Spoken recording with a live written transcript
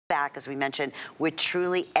back, as we mentioned, with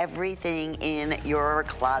truly everything in your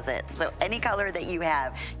closet. So any color that you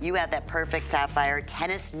have that perfect sapphire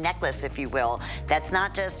tennis necklace, if you will. That's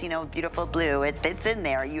not just, you know, beautiful blue. It's in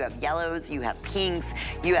there. You have yellows, you have pinks,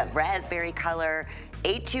 you have raspberry color.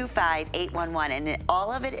 825-811, and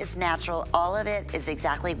all of it is natural. All of it is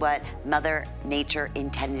exactly what Mother Nature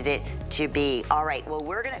intended it to be. All right, well,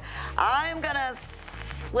 I'm gonna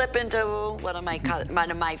slip into one of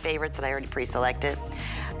my favorites that I already pre-selected.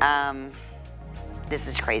 This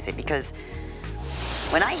is crazy because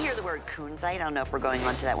when I hear the word kunzite, I don't know if we're going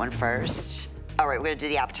on to that one first. All right, we're gonna do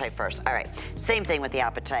the apatite first. All right, same thing with the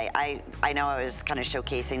apatite. I know I was kind of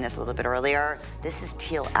showcasing this a little bit earlier. This is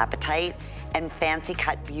teal apatite and fancy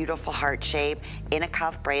cut, beautiful heart shape in a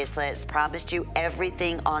cuff bracelet. It's promised you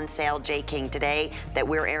everything on sale, J. King, today that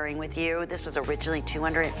we're airing with you. This was originally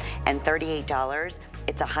 $238.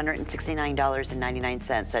 It's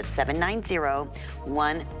 $169.99. That's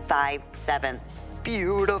 $790-157.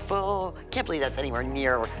 Beautiful. Can't believe that's anywhere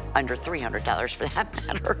near under $300 for that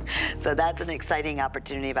matter. So that's an exciting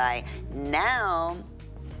opportunity buy. Now,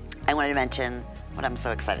 I wanted to mention what I'm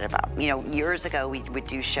so excited about. You know, years ago we would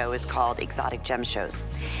do shows called exotic gem shows,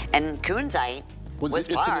 and kunzite was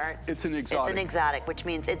part. It's an exotic. It's an exotic, which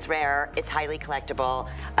means it's rare, it's highly collectible.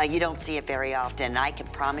 You don't see it very often. I can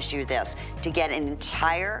promise you this: to get an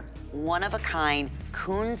entire one-of-a-kind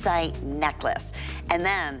kunzite necklace, and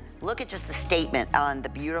then look at just the statement on the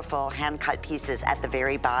beautiful hand-cut pieces at the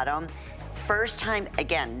very bottom. First time,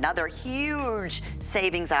 again, another huge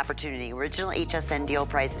savings opportunity. Original HSN deal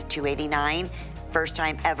price is $289. First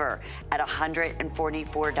time ever at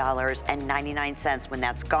 $144.99. When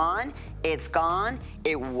that's gone, it's gone.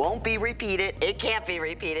 It won't be repeated. It can't be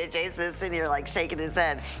repeated. Jason's sitting here like shaking his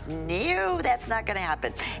head. No, that's not gonna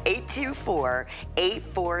happen.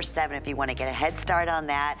 824-847 if you wanna get a head start on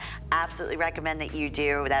that. Absolutely recommend that you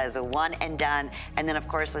do. That is a one and done. And then of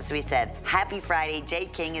course, as we said, happy Friday. Jay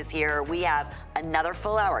King is here. We have another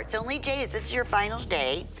full hour. It's only Jay's. This is your final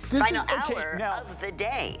day, hour of the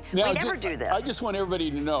day. Now, we never do this. I just want everybody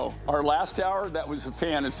to know, our last hour, that was a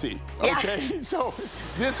fantasy, okay? Yeah. So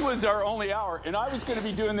this was our only hour, and I was going to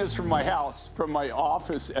be doing this from my house, from my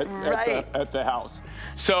office at the house.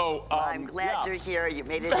 So I'm glad you're here. You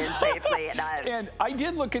made it in safely. And I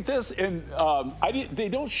did look at this, and they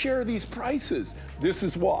don't share these prices. This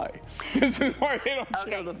is why. This is why they don't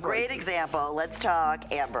share the prices. Great example. Let's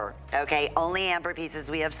talk amber. Okay, only amber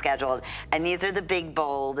pieces we have scheduled, and these are the big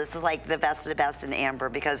bold. This is like the best of the best in amber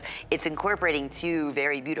because it's incorporating two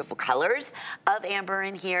very beautiful colors of amber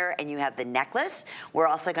in here, and you have the necklace. We're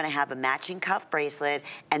also going to have a matching cuff bracelet,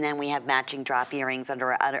 and then we have matching drop earrings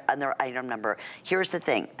under item number. Here's the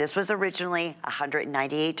thing. This was originally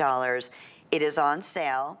 $198. It is on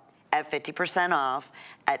sale at 50% off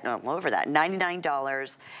at, no, over that,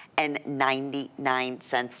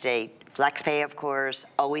 $99.99 today. Flex pay, of course.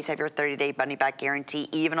 Always have your 30-day money-back guarantee,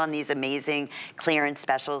 even on these amazing clearance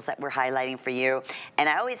specials that we're highlighting for you. And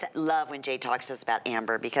I always love when Jay talks to us about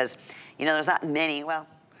amber because, you know, there's not many, well,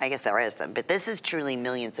 I guess there is them, but this is truly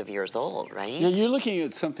millions of years old, right? Yeah, you're looking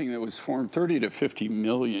at something that was formed 30 to 50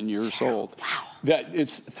 million years old. Wow. That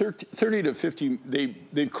it's 30 to 50,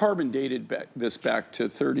 they've carbon dated this back to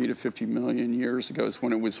 30 to 50 million years ago is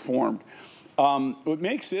when it was formed. What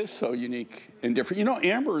makes this so unique and different, you know,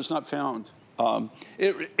 amber is not found.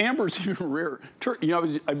 Amber is even rare. You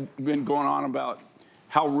know, I've been going on about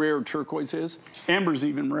how rare turquoise is. Amber's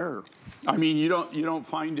even rarer. I mean, you don't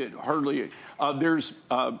find it hardly. There's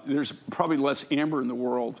probably less amber in the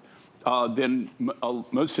world than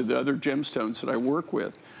most of the other gemstones that I work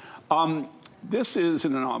with. This is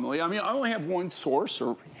an anomaly. I mean, I only have one source,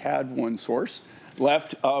 or had one source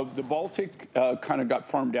left. The Baltic kind of got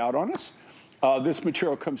farmed out on us. This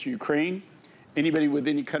material comes from Ukraine. Anybody with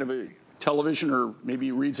any kind of a television or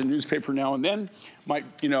maybe reads a newspaper now and then might,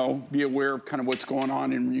 you know, be aware of kind of what's going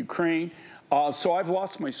on in Ukraine. So I've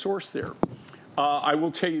lost my source there. I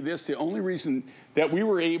will tell you this, the only reason that we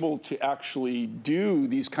were able to actually do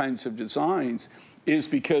these kinds of designs is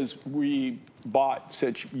because we bought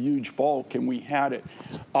such huge bulk and we had it.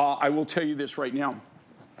 I will tell you this right now,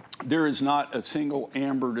 there is not a single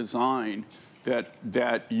amber design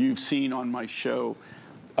that you've seen on my show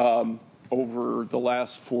over the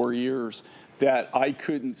last 4 years that I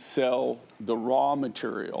couldn't sell the raw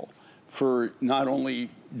material for not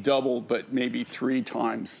only double, but maybe 3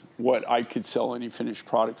 times what I could sell any finished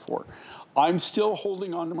product for. I'm still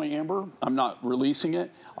holding on to my amber. I'm not releasing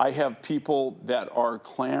it. I have people that are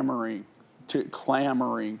clamoring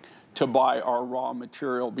to buy our raw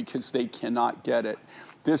material because they cannot get it.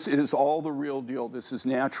 This is all the real deal. This is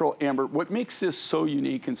natural amber. What makes this so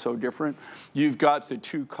unique and so different, you've got the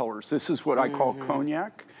two colors. This is what I call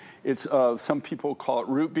cognac. It's, some people call it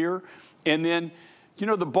root beer. And then, you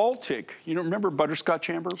know, the Baltic, you know, remember butterscotch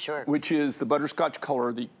amber? Sure. Which is the butterscotch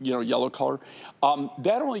color, the, you know, yellow color.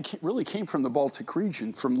 That only really came from the Baltic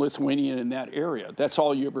region, from Lithuania and that area. That's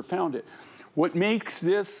all you ever found it. What makes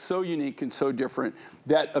this so unique and so different,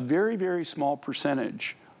 that a very, very small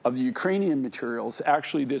percentage of the Ukrainian materials,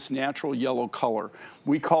 actually this natural yellow color.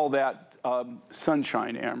 We call that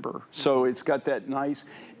sunshine amber. So it's got that nice,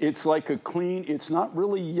 it's like a clean, it's not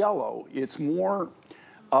really yellow, it's more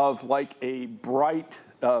of like a bright,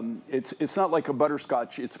 it's not like a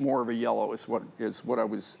butterscotch, it's more of a yellow is what I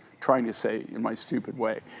was trying to say in my stupid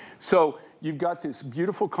way. So you've got this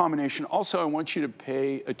beautiful combination. Also, I want you to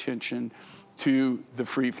pay attention to the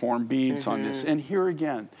free-form beads on this. And here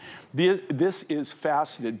again, this is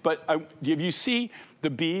faceted, but if you see the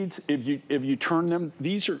beads, if you turn them,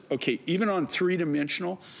 these are, okay, even on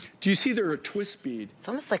three-dimensional, do you see they're a twist bead? It's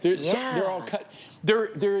almost like, They're all cut.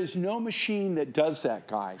 There is no machine that does that,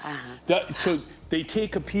 guys. So they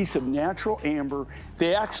take a piece of natural amber,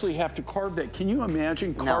 they actually have to carve that. Can you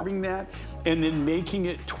imagine carving that and then making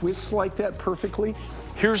it twist like that perfectly?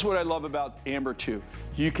 Here's what I love about amber too.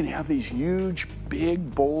 You can have these huge,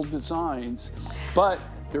 big, bold designs, but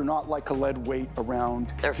they're not like a lead weight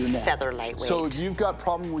around your neck. They're feather lightweight. So if you've got a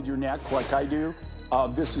problem with your neck like I do,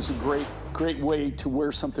 this is a great way to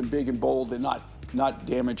wear something big and bold and not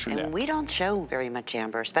damage your neck. And we don't show very much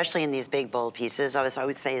amber, especially in these big, bold pieces. I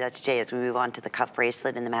always say that to Jay as we move on to the cuff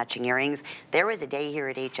bracelet and the matching earrings. There was a day here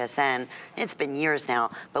at HSN, it's been years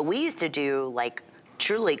now, but we used to do like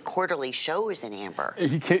truly quarterly shows in amber.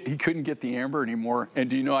 He couldn't get the amber anymore. And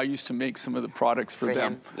do you know, I used to make some of the products for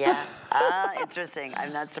them. Him. Yeah, interesting.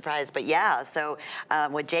 I'm not surprised, but yeah. So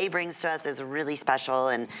what Jay brings to us is really special,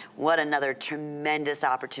 and what another tremendous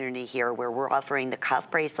opportunity here where we're offering the cuff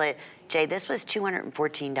bracelet. Jay, this was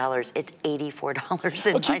 $214. It's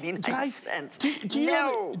 $84.99. Guys, do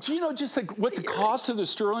you know just like what the cost of the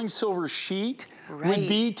sterling silver sheet would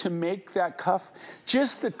be to make that cuff?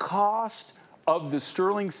 Just the cost of the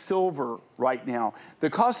sterling silver right now.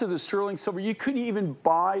 The cost of the sterling silver, you couldn't even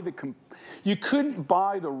buy the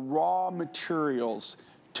raw materials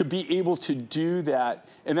to be able to do that.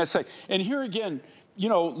 And that's like, and here again, you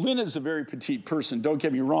know, Lynn is a very petite person, don't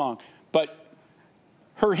get me wrong, but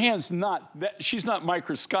her hand's not that, she's not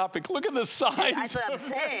microscopic. Look at the size. That's what I'm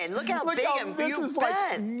saying. Look how big and this is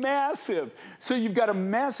like massive. So you've got a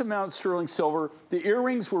massive amount of sterling silver. The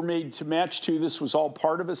earrings were made to match too. This was all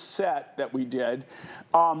part of a set that we did.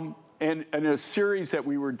 And a series that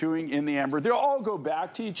we were doing in the amber. They all go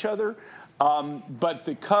back to each other. But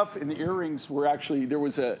the cuff and the earrings were actually, there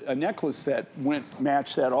was a necklace that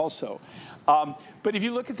matched that also. But if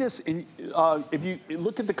you look at this, if you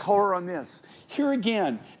look at the color on this, here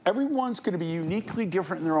again, everyone's going to be uniquely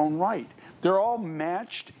different in their own right. They're all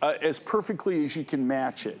matched as perfectly as you can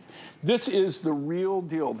match it. This is the real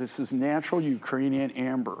deal. This is natural Ukrainian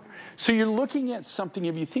amber. So you're looking at something,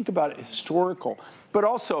 if you think about it, historical, but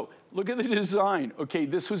also look at the design. Okay,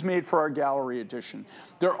 this was made for our gallery edition.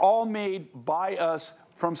 They're all made by us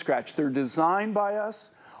from scratch. They're designed by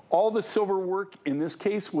us. All the silver work in this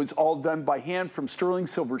case was all done by hand from sterling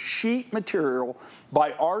silver sheet material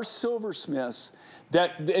by our silversmiths.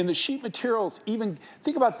 And the sheet materials, even,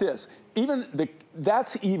 think about this,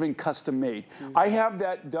 that's even custom made. I have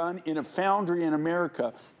that done in a foundry in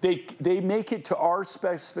America. They make it to our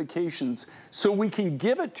specifications so we can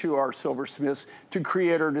give it to our silversmiths to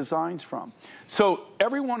create our designs from. So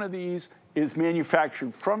every one of these is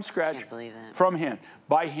manufactured from scratch, from hand,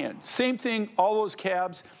 by hand. Same thing, all those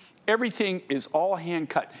cabs, everything is all hand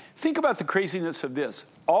cut. Think about the craziness of this.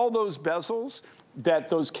 All those bezels that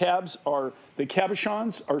those cabs are, the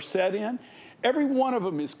cabochons are set in, every one of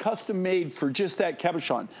them is custom made for just that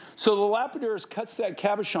cabochon. So the lapidaire cuts that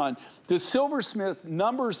cabochon. The silversmith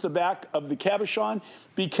numbers the back of the cabochon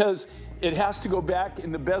because it has to go back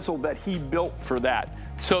in the bezel that he built for that,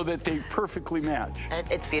 so that they perfectly match.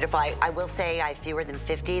 It's beautiful. I will say I have fewer than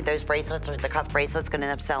 50. Those bracelets, or the cuff bracelets, going to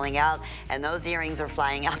end up selling out, and those earrings are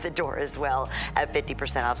flying out the door as well at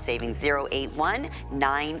 50% off savings.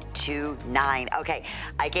 081929. Okay,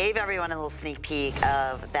 I gave everyone a little sneak peek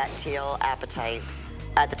of that teal appetite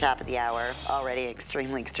at the top of the hour, already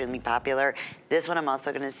extremely, extremely popular. This one I'm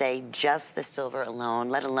also gonna say just the silver alone,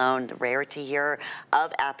 let alone the rarity here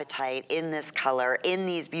of Apatite in this color, in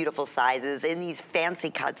these beautiful sizes, in these fancy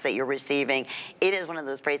cuts that you're receiving. It is one of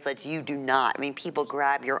those bracelets you do not, I mean, people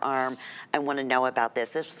grab your arm and wanna know about this.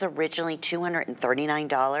 This was originally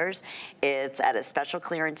 $239. It's at a special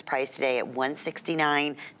clearance price today at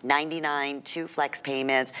 $169.99, 2 flex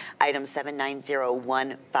payments, item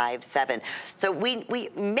 790157. So we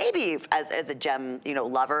maybe as a gem, you know,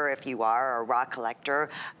 lover, if you are, or rock collector,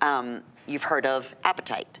 you've heard of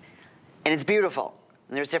Apatite, and it's beautiful.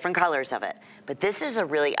 And there's different colors of it, but this is a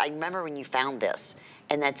really, I remember when you found this,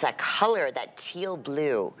 and that's that color, that teal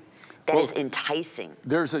blue, that is enticing.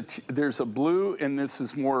 There's a blue, and this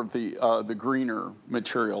is more of the greener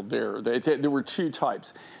material there. There were 2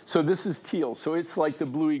 types. So this is teal, so it's like the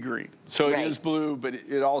bluey green. So it is blue, but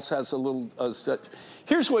it also has a little.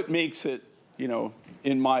 Here's what makes it, you know,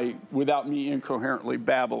 without me incoherently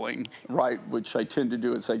babbling, right, which I tend to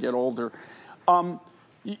do as I get older.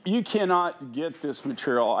 You cannot get this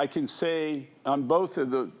material. I can say on both of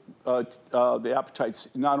the Apatites,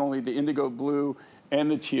 not only the indigo blue and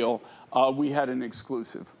the teal, we had an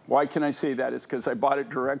exclusive. Why can I say that? It's because I bought it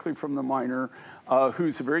directly from the miner,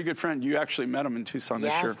 who's a very good friend. You actually met him in Tucson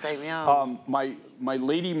this year. Yes, I know. My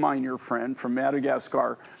lady miner friend from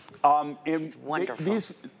Madagascar. She's wonderful.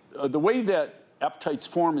 The way that Apatite's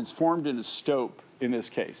form is formed in a stope in this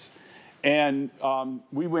case. And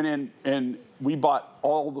we went in and we bought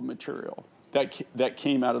all the material that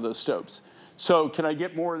came out of those stopes. So can I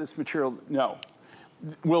get more of this material? No.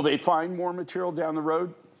 Will they find more material down the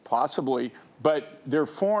road? Possibly, but they're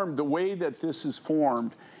formed, the way that this is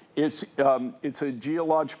formed, it's a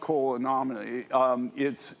geological anomaly. Of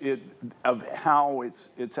how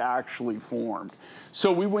it's actually formed.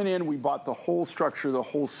 So we went in, we bought the whole structure, the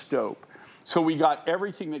whole stope. So we got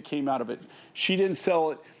everything that came out of it. She didn't sell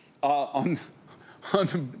it on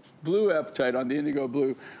the blue Apatite, on the indigo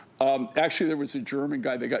blue. Actually, there was a German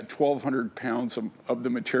guy that got 1,200 pounds of the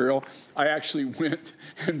material. I actually went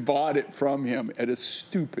and bought it from him at a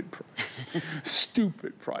stupid price.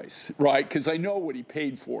 Stupid price, right? Because I know what he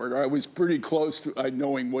paid for it. Or I was pretty close to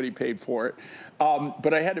knowing what he paid for it.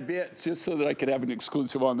 But I had to bid just so that I could have an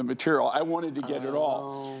exclusive on the material. I wanted to get it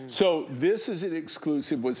all. So this is an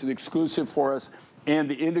exclusive, was an exclusive for us, and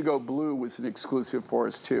the indigo blue was an exclusive for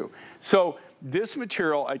us too. So this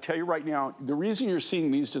material, I tell you right now, the reason you're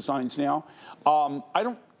seeing these designs now, I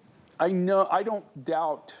don't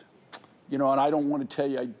doubt, you know, and I don't want to tell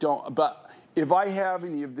you I don't, but if I have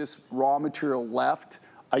any of this raw material left,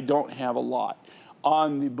 I don't have a lot.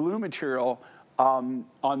 On the blue material, on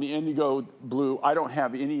the indigo blue, I don't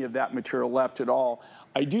have any of that material left at all.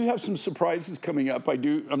 I do have some surprises coming up.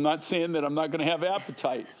 I'm not saying that I'm not going to have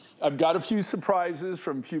Apatite. I've got a few surprises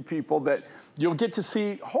from a few people that you'll get to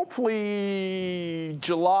see. Hopefully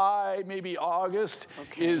July, maybe August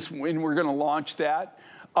is when we're going to launch that.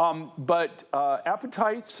 But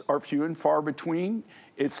Apatites are few and far between.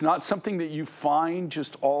 It's not something that you find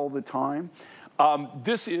just all the time.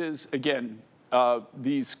 This is, again,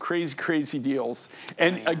 these crazy, crazy deals.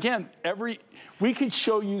 And again, we could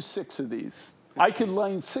show you 6 of these. I could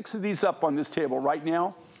line 6 of these up on this table right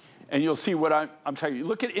now, and you'll see what I'm telling you.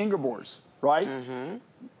 Look at Ingeborg's, right? And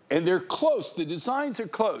they're close. The designs are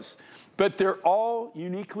close, but they're all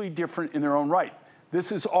uniquely different in their own right.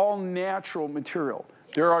 This is all natural material.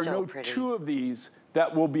 There are no 2 of these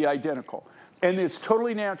that will be identical. And it's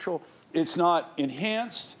totally natural. It's not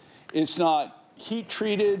enhanced. It's not heat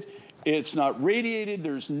treated. It's not radiated.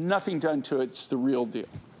 There's nothing done to it. It's the real deal.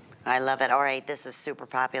 I love it. All right, this is super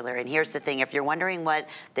popular. And here's the thing, if you're wondering what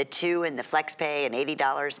the 2 and the flex pay and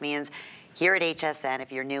 $80 means, here at HSN,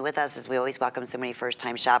 if you're new with us, as we always welcome so many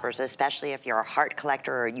first-time shoppers, especially if you're a heart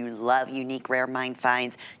collector or you love unique rare mine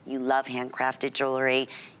finds, you love handcrafted jewelry,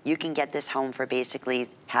 you can get this home for basically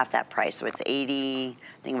half that price. So it's 80,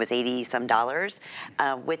 I think it was 80 some dollars,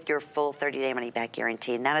 with your full 30-day money-back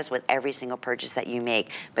guarantee. And that is with every single purchase that you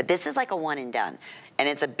make. But this is like a one and done. And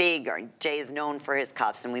it's a big, Jay is known for his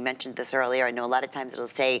cuffs, and we mentioned this earlier. I know a lot of times it'll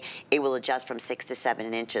say it will adjust from 6 to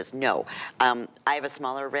 7 inches. No, I have a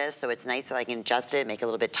smaller wrist, so it's nice so I can adjust it, make it a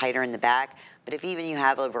little bit tighter in the back. But if even you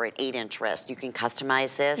have over an 8-inch wrist, you can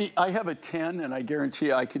customize this. I have a 10, and I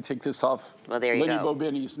guarantee I could take this off Lenny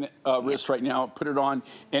Bobini's wrist right now, put it on,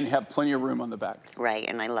 and have plenty of room on the back. Right,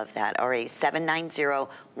 and I love that. All right,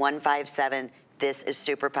 790-157. This is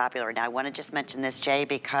super popular. Now, I want to just mention this, Jay,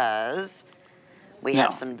 because we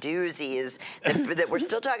have some doozies that we're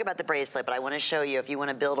still talking about the bracelet, but I want to show you if you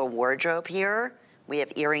want to build a wardrobe here. We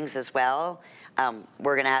have earrings as well.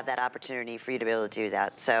 We're going to have that opportunity for you to be able to do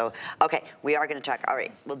that. So, okay, we are going to talk. All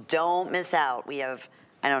right, well, don't miss out. We have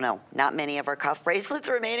I don't know, not many of our cuff bracelets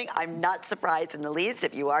remaining. I'm not surprised in the least.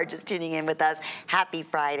 If you are just tuning in with us, happy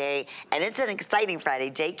Friday. And it's an exciting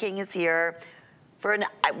Friday. Jay King is here for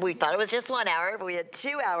we thought it was just 1 hour, but we had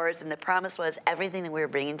 2 hours, and the promise was everything that we were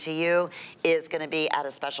bringing to you is gonna be at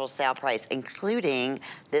a special sale price, including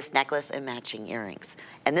this necklace and matching earrings.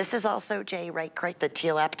 And this is also, Jay, right, correct, the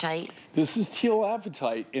teal apatite? This is teal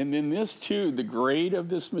apatite, and then this too, the grade of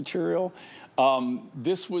this material,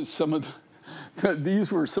 this was some of the,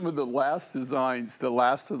 these were some of the last designs, the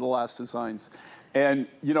last of the last designs. And,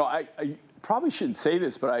 you know, I probably shouldn't say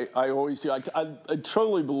this, but I always do. I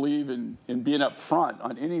totally believe in being up front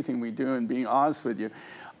on anything we do and being honest with you.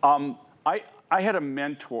 I had a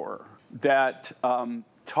mentor that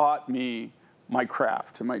taught me my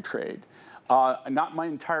craft and my trade. Not my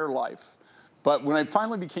entire life, but when I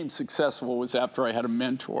finally became successful was after I had a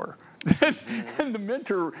mentor. And the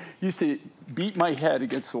mentor used to beat my head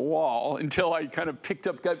against the wall until I kind of picked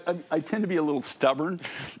up. I tend to be a little stubborn,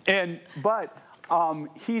 but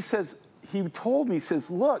he told me,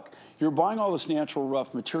 look, you're buying all this natural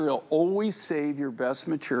rough material. Always save your best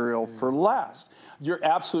material for last. Your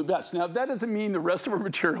absolute best. Now that doesn't mean the rest of our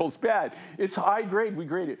material is bad. It's high grade. We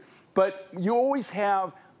grade it, but you always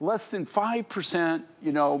have less than 5%,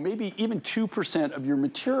 you know, maybe even 2% of your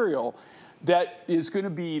material that is going to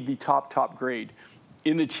be the top grade.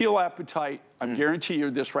 In the teal apatite, I'm guaranteeing you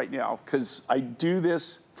this right now, because I do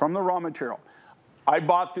this from the raw material. I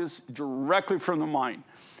bought this directly from the mine.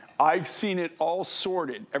 I've seen it all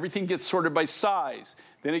sorted. Everything gets sorted by size,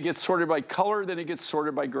 then it gets sorted by color, then it gets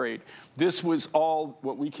sorted by grade. This was all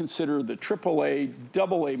what we consider the AAA,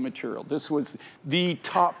 AA material. This was the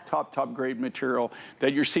top grade material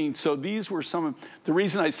that you're seeing. So these were some of, the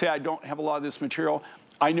reason I say I don't have a lot of this material,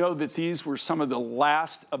 I know that these were some of the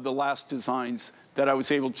last designs that I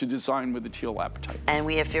was able to design with the teal apatite. And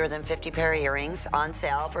we have fewer than 50 pair of earrings on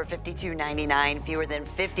sale for $52.99, fewer than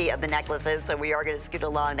 50 of the necklaces, so we are gonna scoot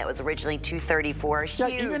along. That was originally $234, yeah,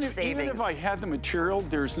 huge savings. Even if I had the material,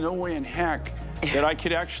 there's no way in heck that I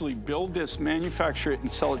could actually build this, manufacture it,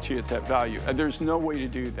 and sell it to you at that value. There's no way to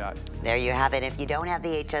do that. There you have it. If you don't have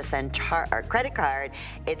the HSN credit card,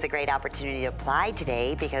 it's a great opportunity to apply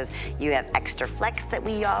today because you have extra flex that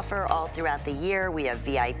we offer all throughout the year. We have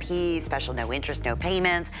VIP, special no interest, no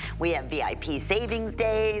payments. We have VIP savings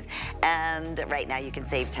days. And right now you can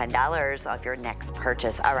save $10 off your next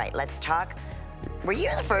purchase. All right, let's talk. Were you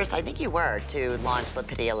the first, I think you were, to launch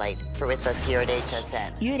Lepidolite with us here at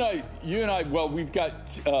HSN? You and I, well, we've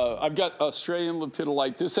got, I've got Australian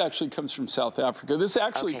Lepidolite. This actually comes from South Africa. This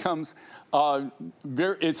actually comes,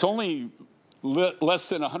 it's only less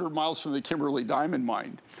than 100 miles from the Kimberley Diamond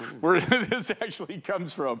Mine, where this actually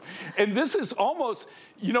comes from. And this is almost,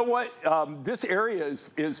 you know what, this area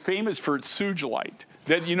is famous for its sugilite.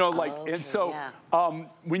 That, you know, like, and so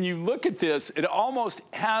when you look at this, it almost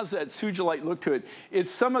has that sugilite look to it. It's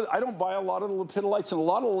some of, I don't buy a lot of the lepidolites, and a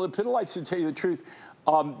lot of the lepidolites, to tell you the truth,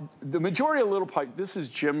 the majority of lepidolite, this is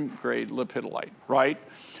gem grade lepidolite, right?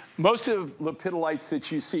 Most of lepidolites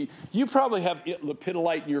that you see, you probably have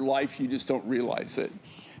lepidolite in your life, you just don't realize it.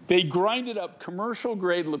 They grind it up. Commercial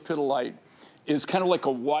grade lepidolite is kind of like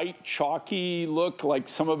a white, chalky look, like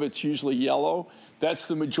some of it's usually yellow. That's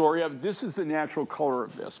the majority of it. This is the natural color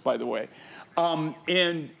of this, by the way.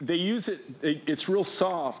 And they use it, it's real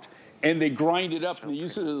soft, and they grind it up, and they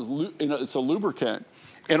use it as it's a lubricant.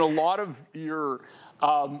 And a lot of your,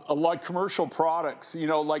 a lot of commercial products, you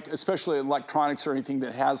know, like especially electronics or anything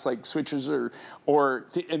that has like switches and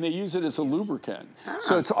they use it as a lubricant.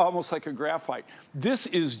 So it's almost like a graphite. This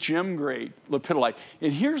is gem grade lepidolite.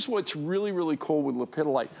 And here's what's really, really cool with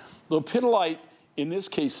lepidolite. Lepidolite, in this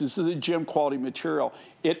case, this is a gem quality material.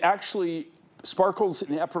 It actually sparkles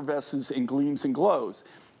and effervesces and gleams and glows.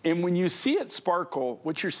 And when you see it sparkle,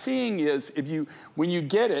 what you're seeing is, when you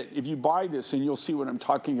get it, if you buy this, and you'll see what I'm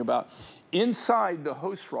talking about, inside the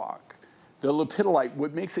host rock, the lepidolite,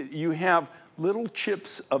 what makes it, you have little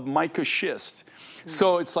chips of mica schist.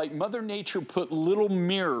 So it's like Mother Nature put little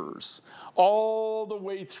mirrors all the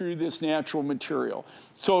way through this natural material.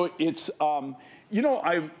 So it's, you know,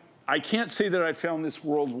 I can't say that I found this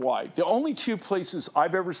worldwide. The only two places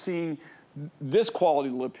I've ever seen this quality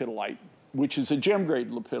lepidolite, which is a gem grade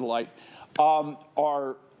lepidolite,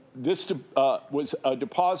 was a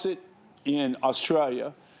deposit in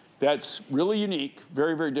Australia that's really unique,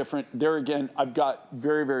 very, very different. There again, I've got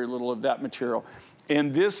very, very little of that material.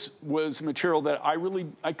 And this was material that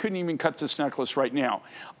I couldn't even cut this necklace right now.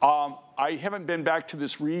 I haven't been back to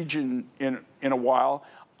this region in a while.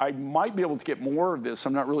 I might be able to get more of this,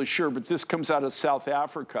 I'm not really sure, but this comes out of South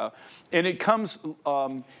Africa. And it comes,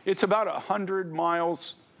 it's about 100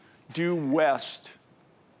 miles due west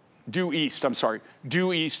due east, I'm sorry,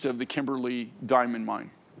 due east of the Kimberly diamond mine.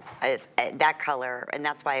 It's, that color, and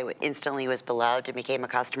that's why it instantly was beloved and became a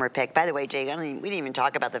customer pick. By the way, Jay, we didn't even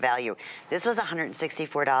talk about the value. This was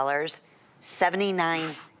 $164,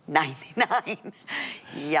 $79.99.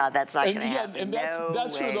 Yeah, that's not going to happen. And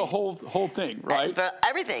that's for the whole thing, right? For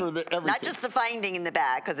everything. For everything. Not just the finding in the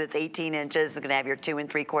back, because it's 18 inches. It's going to have your 2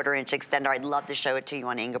 3/4 inch extender. I'd love to show it to you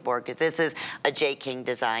on Ingeborg, because this is a J. King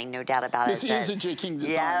design, no doubt about it. This is a J. King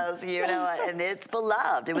design. Yes, you know, and it's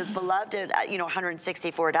beloved. It was beloved at, you know,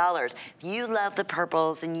 $164. If you love the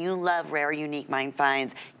purples and you love rare, unique mine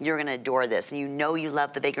finds, you're going to adore this. And you know you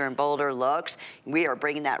love the bigger and bolder looks. We are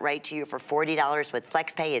bringing that right to you for $40 with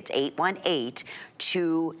FlexPay. It's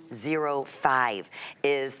 818-205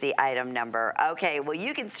 is the item number. Okay, well,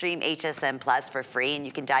 you can stream HSN Plus for free, and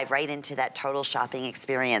you can dive right into that total shopping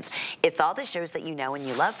experience. It's all the shows that you know and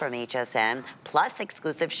you love from HSN, plus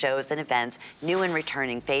exclusive shows and events, new and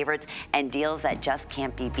returning favorites, and deals that just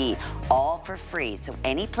can't be beat, all for free. So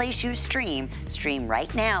any place you stream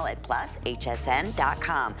right now at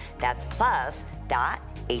plushsn.com. That's plus.hsn.com.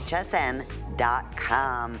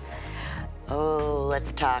 Oh,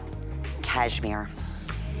 let's talk cashmere.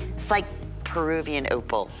 It's like Peruvian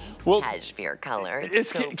opal, cashmere color. It's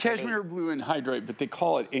so cashmere blue and hydrite, but they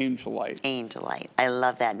call it angelite. Angelite. I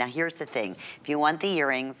love that. Now, here's the thing. If you want the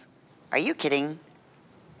earrings, are you kidding?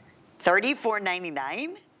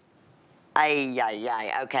 $34.99?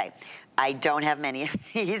 Ay. Okay. I don't have many of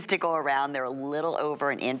these to go around. They're a little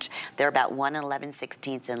over an inch. They're about 1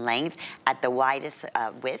 11/16 in length. At the widest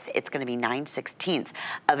width, it's going to be 9/16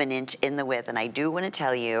 of an inch in the width. And I do want to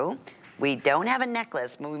tell you, we don't have a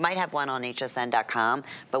necklace. We might have one on hsn.com,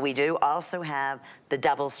 but we do also have the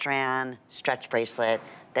double strand stretch bracelet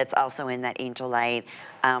that's also in that angelite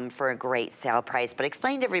for a great sale price. But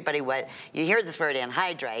explain to everybody what, you hear this word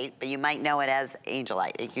anhydrite, but you might know it as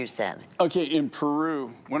angelite, like you said. Okay, in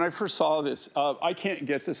Peru, when I first saw this, I can't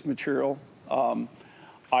get this material.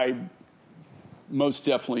 I most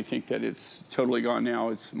definitely think that it's totally gone now.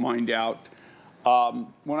 It's mined out.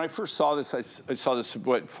 When I first saw this, I saw this,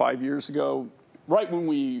 what, 5 years ago? Right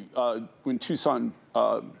when Tucson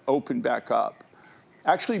opened back up.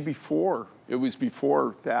 Actually it was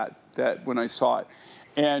before that when I saw it.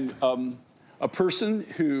 And a person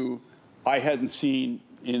who I hadn't seen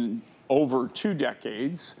in over 2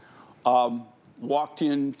 decades walked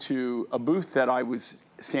into a booth that I was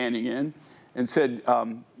standing in and said,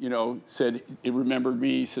 it remembered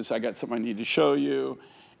me. He says, I got something I need to show you.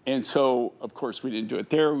 And so, of course, we didn't do it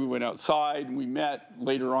there. We went outside and we met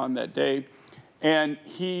later on that day. And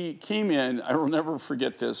he came in, I will never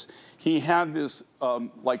forget this. He had this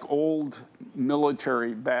like old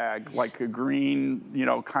military bag, like a green,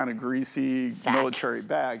 kind of greasy military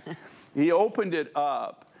bag. He opened it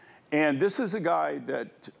up. And this is a guy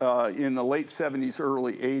that in the late 70s,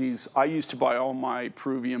 early 80s, I used to buy all my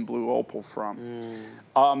Peruvian blue opal from.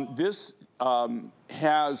 This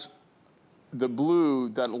has the blue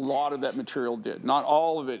that a lot of that material did. Not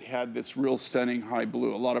all of it had this real stunning high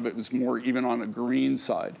blue. A lot of it was more even on a green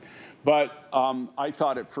side. But I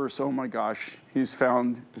thought at first, oh my gosh, he's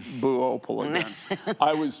found blue opal again.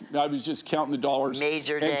 I was just counting the dollars.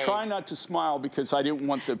 Major day. And trying not to smile because I didn't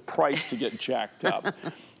want the price to get jacked up.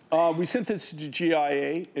 We sent this to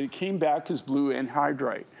GIA, and it came back as blue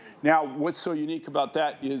anhydrite. Now, what's so unique about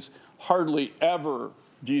that is hardly ever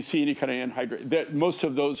do you see any kind of anhydrite. Most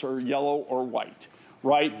of those are yellow or white,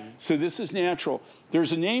 right? So this is natural.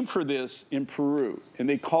 There's a name for this in Peru, and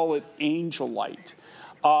they call it angelite.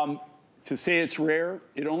 To say it's rare,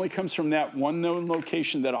 it only comes from that one known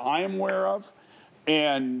location that I am aware of.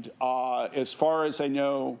 And as far as I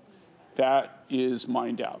know, that is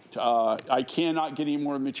mined out. I cannot get any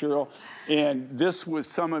more material. And this was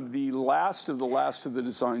some of the last of the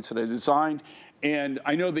designs that I designed. And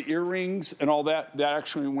I know the earrings and all that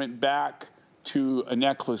actually went back to a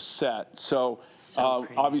necklace set. So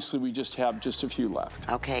obviously we just have just a few left.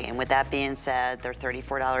 Okay, and with that being said, they're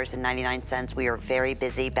 $34.99. We are very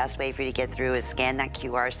busy. Best way for you to get through is scan that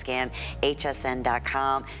QR scan,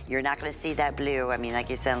 hsn.com. You're not gonna see that blue, I mean,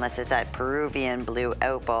 like you said, unless it's that Peruvian blue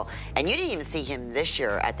opal. And you didn't even see him this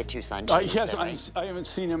year at the Tucson Change. Yes, I haven't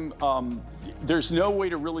seen him. There's no way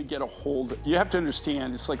to really get a hold. You have to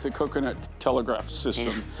understand, it's like the coconut telegraph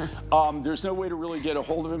system. There's no way to really get a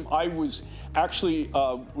hold of him. I was actually,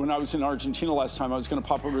 when I was in Argentina last time, I was going to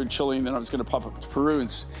pop over to Chile, and then I was going to pop up to Peru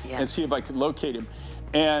and see if I could locate him.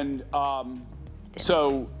 And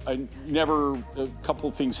so a couple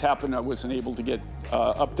of things happened. I wasn't able to get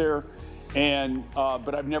up there. And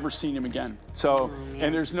but I've never seen him again. So,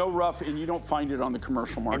 and there's no rough, and you don't find it on the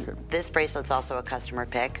commercial market. And this bracelet's also a customer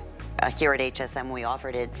pick. here at HSN, we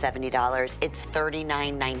offered it $70. It's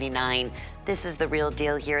 $39.99. This is the real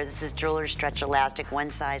deal here. This is Jewelry Stretch Elastic. One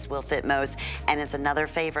size will fit most. And it's another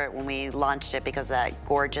favorite when we launched it because of that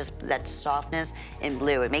gorgeous, that softness in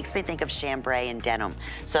blue. It makes me think of chambray and denim.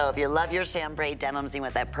 So if you love your chambray denims and you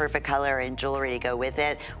want that perfect color and jewelry to go with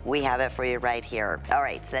it, we have it for you right here. All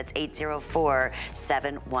right, so that's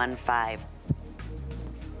 804-715.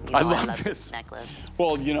 I love this necklace.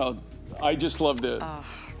 Well, you know, I just love the,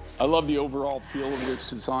 I love the overall feel of this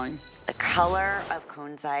design. The color of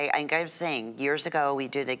kunzite, I was saying, years ago we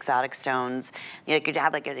did exotic stones. You could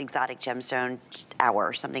have like an exotic gemstone hour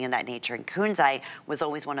or something in that nature. And kunzite was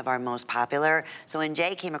always one of our most popular. So when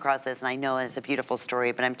Jay came across this, and I know it's a beautiful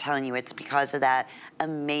story, but I'm telling you, it's because of that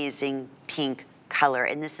amazing pink color.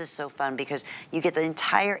 And this is so fun because you get the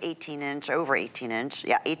entire 18-inch, over 18-inch,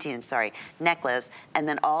 yeah, 18-inch, sorry, necklace, and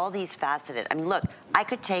then all these faceted. I mean, look, I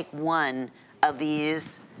could take one of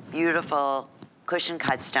these beautiful cushion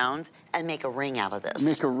cut stones and make a ring out of this.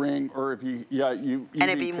 Make a ring, or if you, yeah, you. And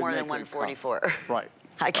it'd be more than $144. Right.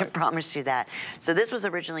 I can promise you that. So this was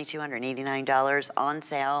originally $289 on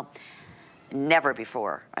sale. Never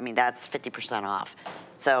before. I mean, that's 50% off.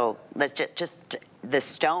 So let's just the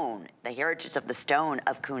stone, the heritage of the stone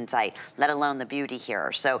of kunzite, let alone the beauty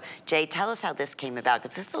here. So Jay, tell us how this came about,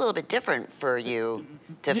 because this is a little bit different for you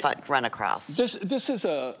to run across. This is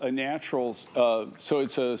a natural, so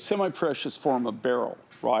it's a semi-precious form of beryl,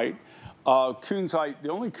 right? Kunzite,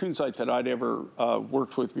 the only kunzite that I'd ever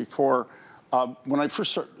worked with before, when I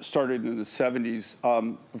first started in the 70s,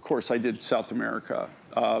 of course, I did South America.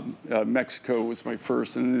 Mexico was my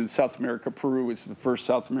first, and then South America, Peru was the first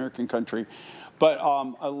South American country. But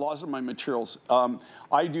a lot of my materials,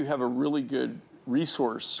 I do have a really good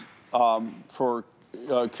resource for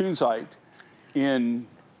kunzite in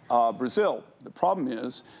Brazil. The problem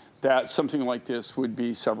is that something like this would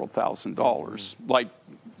be several $1,000s. Like,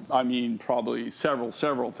 I mean, probably several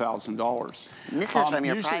 $1,000s. And this is from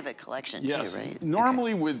your private collection too, right?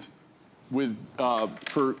 Normally with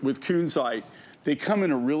kunzite, they come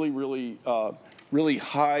in a really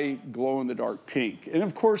high glow-in-the-dark pink. And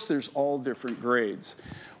of course, there's all different grades.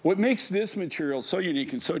 What makes this material so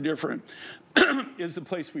unique and so different is the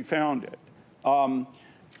place we found it.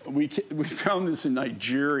 We found this in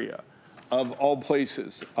Nigeria, of all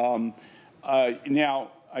places.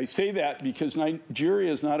 Now, I say that because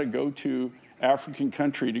Nigeria is not a go-to African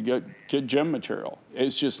country to get gem material.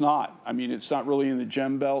 It's just not. I mean, it's not really in the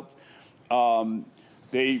gem belt.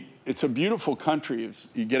 It's a beautiful country.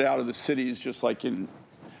 You get out of the cities, just like in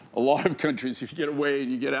a lot of countries. If you get away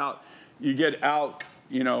and you get out,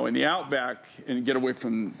 you know, in the outback and get away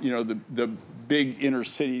from, you know, the big inner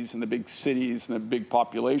cities and the big cities and the big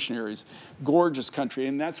population areas. Gorgeous country,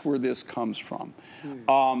 and that's where this comes from.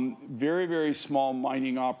 Very small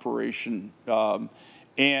mining operation.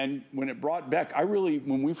 And when it brought back,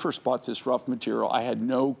 when we first bought this rough material, I had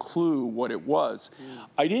no clue what it was.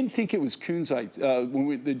 I didn't think it was kunzite. When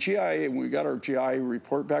we got our GIA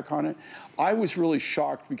report back on it, I was really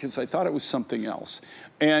shocked because I thought it was something else.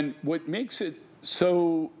 And what makes it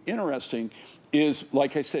so interesting is,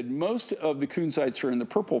 like I said, most of the kunzites are in the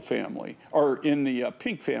purple family, or in the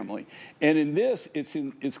pink family. And in this,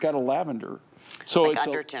 it's got a lavender. So like it's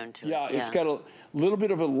undertone to it. Yeah, it's got a little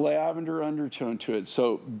bit of a lavender undertone to it.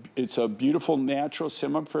 So it's a beautiful, natural,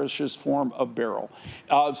 semi-precious form of beryl.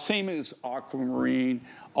 Same as aquamarine,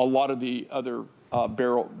 a lot of the other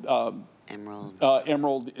beryl. Emerald.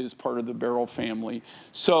 Emerald is part of the beryl family.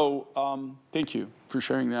 So thank you for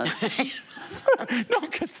sharing that. No,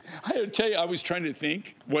 because I had to tell you, I was trying to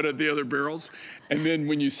think what are the other beryls, and then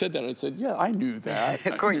when you said that, I said, yeah, I knew that.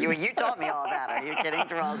 Of course, you taught me all that. Are you kidding?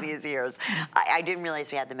 Through all these years, I didn't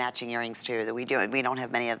realize we had the matching earrings too. That we do. We don't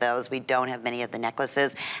have many of those. We don't have many of the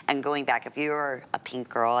necklaces. And going back, if you're a pink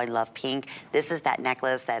girl, I love pink. This is that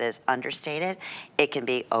necklace that is understated. It can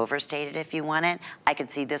be overstated if you want it. I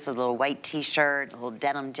could see this with a little white T-shirt, a little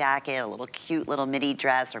denim jacket, a little cute little midi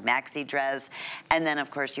dress or maxi dress, and then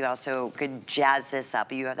of course you also could jazz this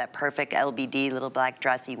up. You have that perfect LBD little black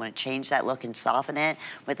dress. You want to change that look and soften it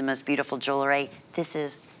with the most beautiful jewelry. This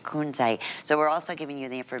is kunzite. So we're also giving you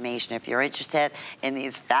the information if you're interested in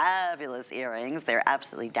these fabulous earrings. They're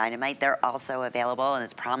absolutely dynamite. They're also available, and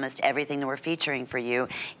as promised, everything that we're featuring for you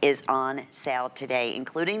is on sale today,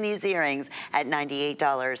 including these earrings at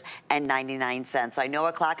 $98.99. So I know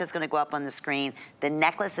a clock is going to go up on the screen. The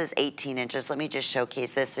necklace is 18 inches. Let me just showcase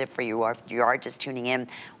this for you, or if you are just tuning in.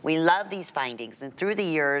 We love these findings, and through the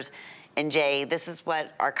years, and Jay, this is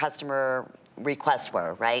what our customer requests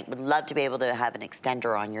were, right? Would love to be able to have an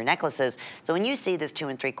extender on your necklaces. So when you see this 2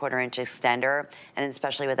 3/4 inch extender, and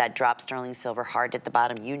especially with that drop sterling silver heart at the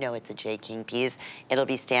bottom, you know it's a J. King piece. It'll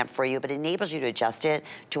be stamped for you, but it enables you to adjust it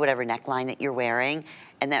to whatever neckline that you're wearing.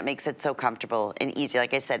 And that makes it so comfortable and easy.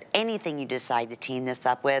 Like I said, anything you decide to team this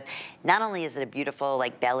up with, not only is it a beautiful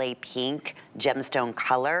like ballet pink gemstone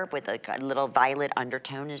color with a little violet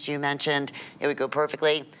undertone, as you mentioned, it would go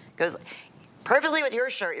perfectly. Goes perfectly with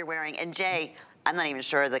your shirt you're wearing. And Jay, I'm not even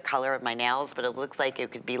sure the color of my nails, but it looks like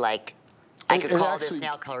it could be like, I could call this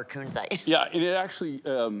nail color kunzite. Yeah, and it actually,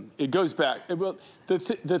 it goes back. Well, the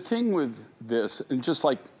thing with this, and just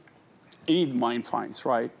like any mine finds,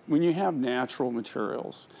 right? When you have natural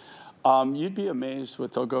materials, you'd be amazed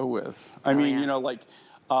what they'll go with. I mean, you know, like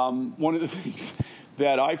one of the things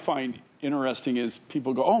that I find interesting is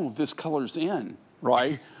people go, oh, this color's in,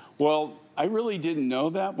 right? Well, I really didn't know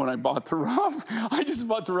that when I bought the ruff. I just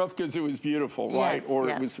bought the ruff because it was beautiful, right? Or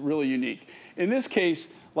it was really unique. In this case,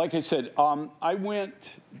 like I said, I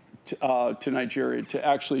went to Nigeria to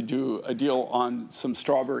actually do a deal on some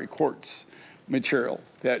strawberry quartz material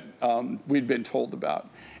that we'd been told about.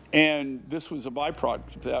 And this was a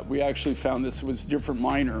byproduct of that. We actually found this was different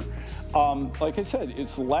miner. Like I said,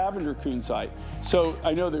 it's lavender kunzite. So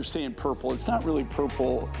I know they're saying purple. It's not really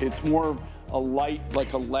purple. It's more a light,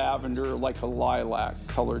 like a lavender, like a lilac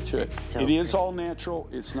color to it. So it is all natural.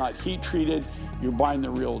 It's not heat treated. You're buying the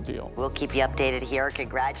real deal. We'll keep you updated here.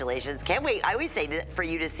 Congratulations. Can't wait. I always say that for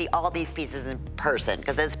you to see all these pieces in person,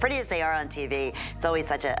 because as pretty as they are on TV, it's always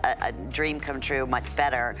such a dream come true, much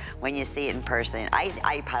better when you see it in person.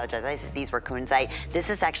 I apologize. I said these were kunzite. This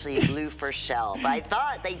is actually blue for shell, but I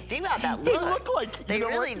thought they do have that look. They look like, they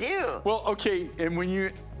really do. Well, okay, and when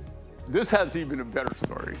you, this has even a better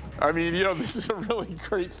story. I mean, you know, this is a really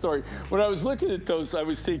great story. When I was looking at those, I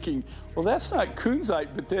was thinking, well, that's not kunzite,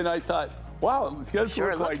 but then I thought, wow, it does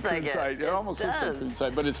look like kunzite. It almost looks like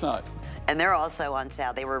kunzite, but it's not. And they're also on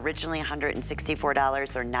sale. They were originally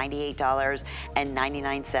 $164. They're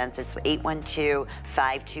 $98.99. It's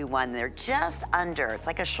 812-521. They're just under, it's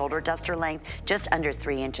like a shoulder duster length, just under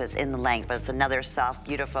 3 inches in the length, but it's another soft,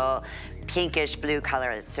 beautiful, pinkish blue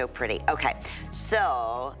color. It's so pretty. Okay,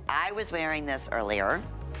 so I was wearing this earlier.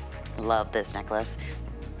 Love this necklace.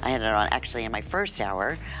 I had it on actually in my first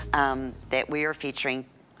hour that we are featuring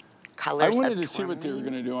colors. I wanted to see what they were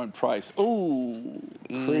going to do on price. Oh,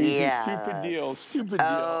 crazy, stupid deal, stupid deal.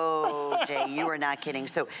 Oh, Jay, you are not kidding.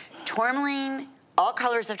 So tourmaline, all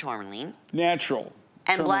colors of tourmaline. Natural.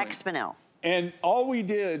 And tourmaline. black spinel. And all we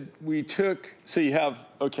did, we took, so you have,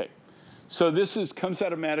 okay, so this comes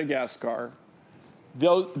out of Madagascar.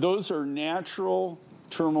 Those are natural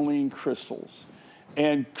tourmaline crystals.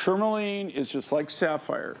 And tourmaline is just like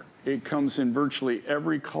sapphire. It comes in virtually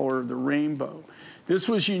every color of the rainbow. This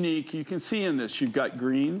was unique. You can see in this, you've got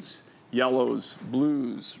greens, yellows,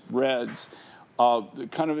 blues, reds,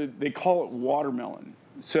 they call it watermelon.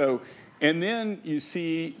 So, and then you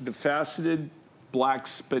see the faceted black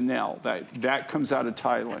spinel, that comes out of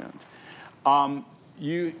Thailand.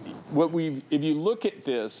 If you look at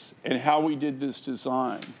this and how we did this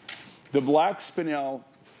design, the black spinel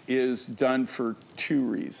is done for 2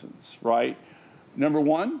 reasons, right? Number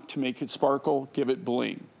one, to make it sparkle, give it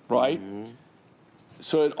bling, right? Mm-hmm.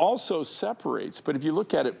 So it also separates, but if you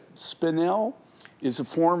look at it, spinel is a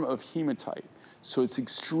form of hematite. So it's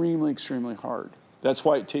extremely, extremely hard. That's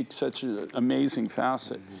why it takes such an amazing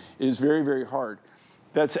facet. Mm-hmm. It is very, very hard.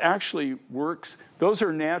 That's actually works. Those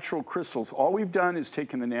are natural crystals. All we've done is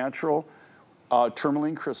taken the natural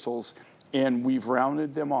tourmaline crystals and we've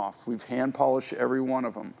rounded them off. We've hand polished every one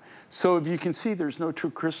of them. So if you can see, there's no true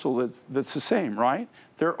crystal that's the same, right?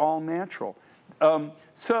 They're all natural.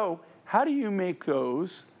 So how do you make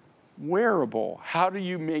those wearable? How do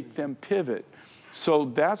you make them pivot? So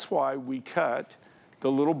that's why we cut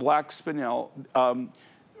the little black spinel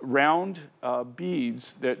round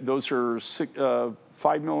beads. Those are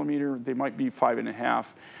 5 millimeter. They might be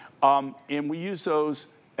 5.5, and we use those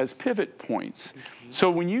as pivot points. Mm-hmm. So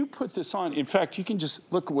when you put this on, in fact, you can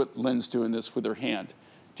just look at what Lynn's doing this with her hand.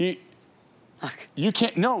 You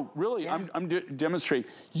can't. No, really. Yeah. I'm demonstrating.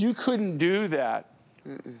 You couldn't do that.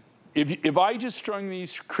 Mm-mm. If I just strung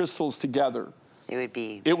these crystals together, it would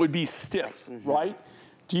be stiff, mm-hmm. right?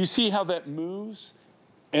 Do you see how that moves?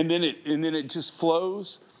 And then it just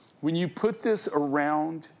flows. When you put this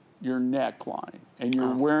around your neckline and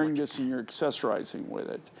you're wearing this and you're accessorizing with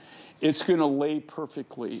it, it's going to lay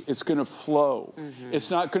perfectly. It's going to flow. Mm-hmm. It's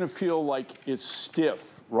not going to feel like it's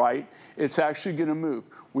stiff, right? It's actually going to move.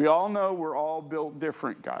 We all know we're all built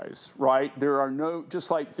different, guys, right? Just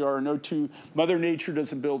like there are no two, Mother Nature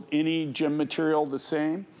doesn't build any gem material the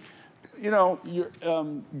same. you know,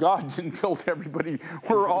 God didn't build everybody.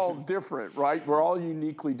 We're all different, right? We're all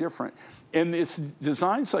uniquely different. And it's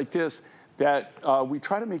designs like this that we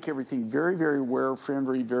try to make everything very, very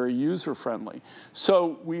wearer-friendly, very user-friendly.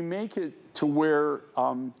 So we make it to where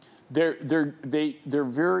they're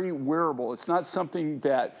very wearable. It's not something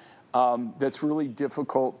that that's really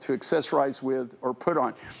difficult to accessorize with or put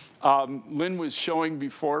on. Lynn was showing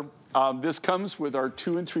before, this comes with our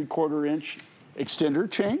 2 3/4 inch extender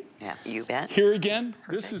chain. Yeah, you bet. Here again,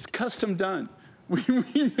 this is custom done. We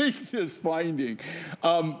make this finding.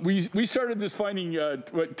 We started this finding,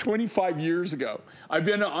 25 years ago. I've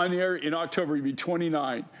been on air in October, it'll be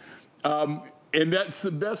 29. And that's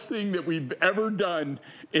the best thing that we've ever done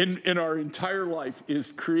in our entire life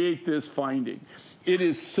is create this finding. It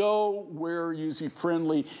is so wearer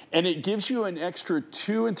user-friendly, and it gives you an extra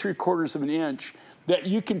 2 3/4 of an inch that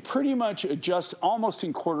you can pretty much adjust almost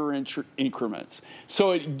in 1/4 inch increments.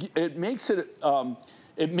 So it makes it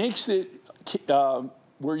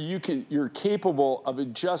where you're capable of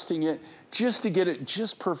adjusting it just to get it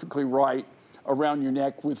just perfectly right around your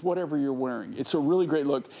neck with whatever you're wearing. It's a really great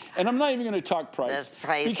look. And I'm not even going to talk price. The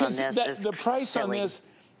price on this is the price silly. on this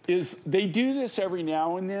is, they do this every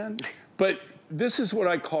now and then, but this is what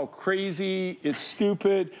I call crazy. It's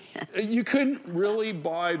stupid. You couldn't really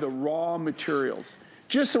buy the raw materials,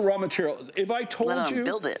 just the raw materials. If I told you,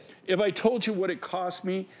 build it. If I told you what it cost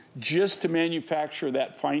me just to manufacture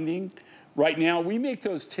that finding, right now we make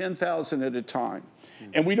those 10,000 at a time,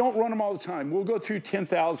 and we don't run them all the time. We'll go through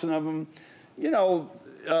 10,000 of them, you know,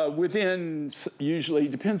 within, usually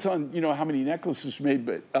depends on, you know, how many necklaces we made,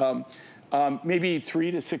 but maybe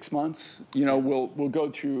 3 to 6 months, you know, we'll go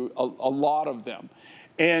through a lot of them.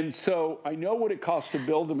 And so I know what it costs to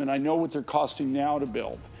build them, and I know what they're costing now to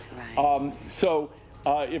build. Right.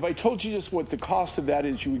 If I told you just what the cost of that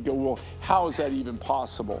is, you would go, well, how is that even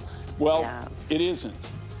possible? Well, yeah. It isn't.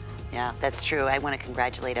 Yeah, that's true. I want to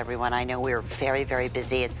congratulate everyone. I know we're very, very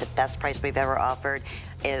busy. It's the best price we've ever offered.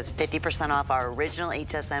 It is 50% off our original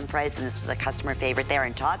HSN price, and this was a customer favorite there.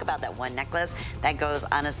 And talk about that one necklace that goes,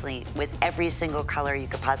 honestly, with every single color you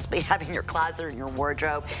could possibly have in your closet or in your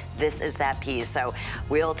wardrobe. This is that piece. So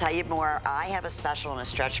we'll tell you more. I have a special and a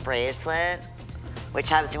stretch bracelet, which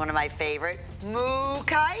happens to be one of my favorite, Moo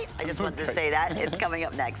Kite. I just wanted to say that. It's coming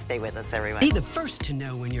up next. Stay with us, everyone. Be the first to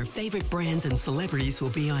know when your favorite brands and celebrities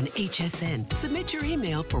will be on HSN. Submit your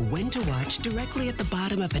email for when to watch directly at the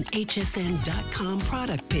bottom of an hsn.com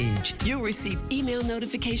product page. You'll receive email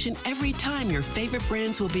notification every time your favorite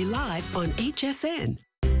brands will be live on HSN.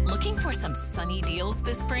 Looking for some sunny deals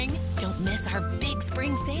this spring? Don't miss our big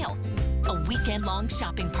spring sale. A weekend-long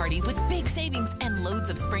shopping party with big savings and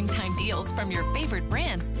loads of springtime deals from your favorite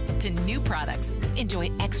brands to new products.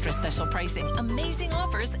 Enjoy extra special pricing, amazing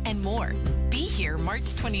offers, and more. Be here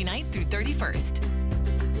March 29th through 31st.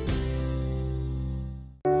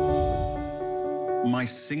 My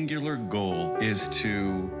singular goal is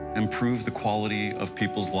to improve the quality of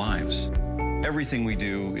people's lives. Everything we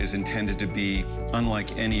do is intended to be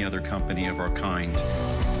unlike any other company of our kind.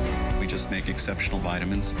 We just make exceptional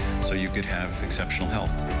vitamins so you could have exceptional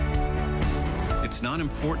health. It's not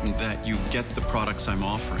important that you get the products I'm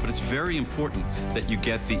offering, but it's very important that you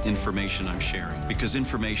get the information I'm sharing, because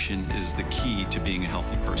information is the key to being a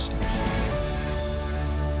healthy person.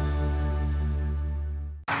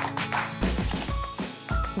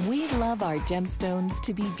 We love our gemstones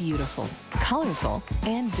to be beautiful, colorful,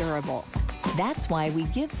 and durable. That's why we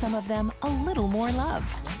give some of them a little more love.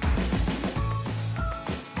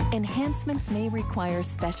 Enhancements may require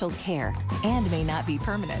special care and may not be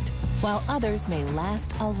permanent, while others may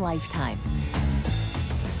last a lifetime.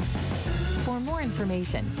 For more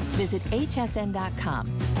information, visit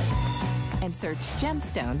hsn.com and search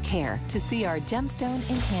Gemstone Care to see our gemstone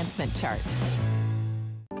enhancement chart.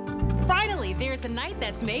 Finally, there's a night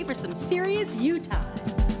that's made for some serious you time.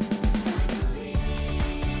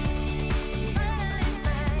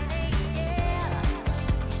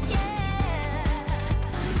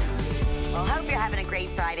 Well, hope you're having a great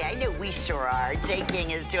Friday. I know we sure are. Jay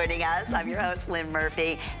King is joining us. I'm your host, Lynn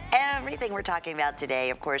Murphy. Everything we're talking about today,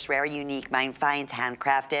 of course, rare, unique, mine finds,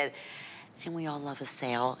 handcrafted. And we all love a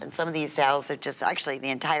sale. And some of these sales are just, actually, the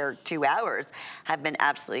entire 2 hours have been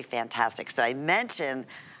absolutely fantastic. So I mentioned,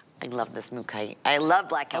 I love this Mukai. I love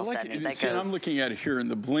black chalcedony. I'm looking at it here in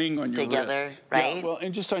the bling on your together, wrist. right? Yeah, well,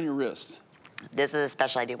 and just on your wrist. This is a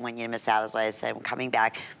special I didn't want you to miss out, is why I said, I'm coming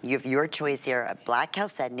back. You have your choice here of black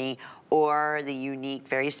chalcedony or the unique,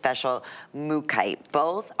 very special Mookaite.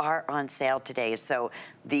 Both are on sale today. So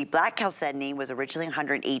the black chalcedony was originally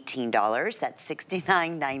 $118. That's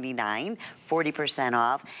 $69.99, 40%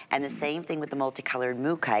 off. And the same thing with the multicolored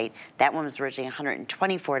Mookaite. That one was originally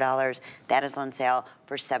 $124. That is on sale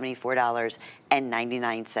for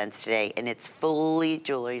 $74.99 today. And it's fully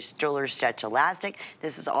jewelry stretch elastic.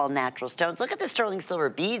 This is all natural stones. Look at the sterling silver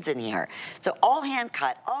beads in here. So all hand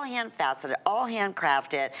cut, all hand faceted, all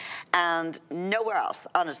handcrafted, and nowhere else,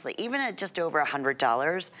 honestly. Even at just over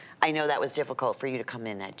 $100, I know that was difficult for you to come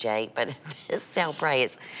in at, Jay, but this sale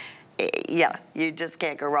price, yeah, you just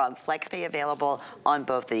can't go wrong. FlexPay available on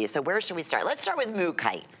both of these. So where should we start? Let's start with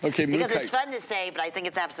Mookaite. Okay, Mookaite. Because it's fun to say, but I think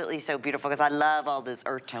it's absolutely so beautiful because I love all those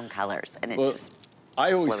earth tone colors. And it's just...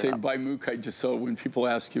 I always say buy Mookaite just so when people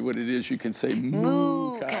ask you what it is, you can say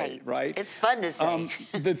Mookaite, right? It's fun to say.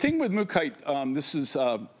 The thing with Mookaite, this is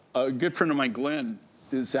a good friend of mine, Glenn,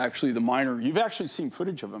 is actually the miner. You've actually seen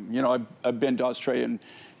footage of him. You know, I've been to Australia,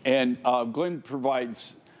 and Glenn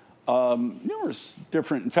provides numerous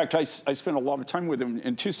different, in fact, I spent a lot of time with him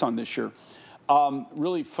in Tucson this year.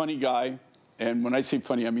 Really funny guy, and when I say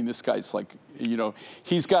funny, I mean this guy's like, you know,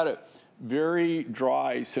 he's got a very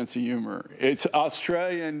dry sense of humor. It's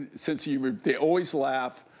Australian sense of humor. They always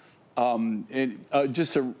laugh, and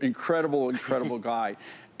just an incredible, incredible guy,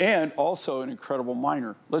 and also an incredible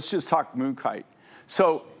miner. Let's just talk Mookaite.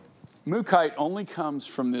 So Mookaite only comes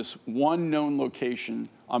from this one known location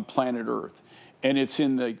on planet Earth, and it's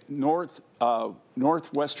in the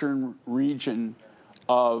northwestern region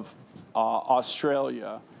of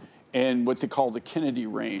Australia and what they call the Kennedy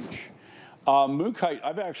Range. Mookaite,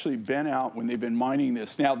 I've actually been out when they've been mining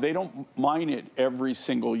this. Now, they don't mine it every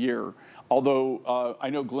single year, although I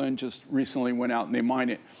know Glenn just recently went out and they mine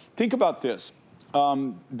it. Think about this.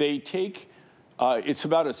 They take, it's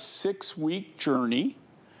about a 6-week journey.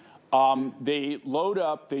 They load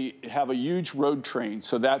up, they have a huge road train.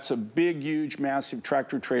 So that's a big, huge, massive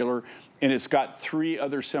tractor trailer, and it's got 3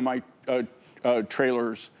 other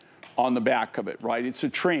semi-trailers on the back of it, right? It's a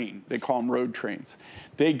train. They call them road trains.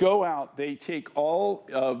 They go out, they take all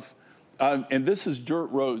of, and this is dirt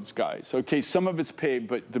roads, guys. Okay, some of it's paved,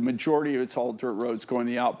 but the majority of it's all dirt roads going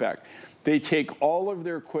the outback. They take all of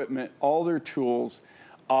their equipment, all their tools,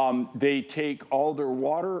 they take all their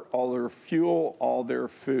water, all their fuel, all their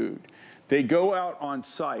food. They go out on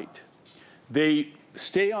site. They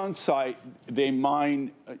stay on site. They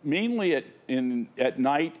mine mainly at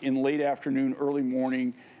night, in late afternoon, early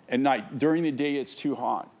morning, at night. During the day, it's too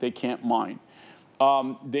hot. They can't mine.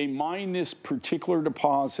 They mine this particular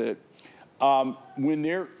deposit when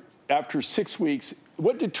they're, after 6 weeks,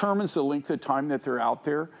 what determines the length of time that they're out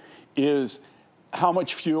there is how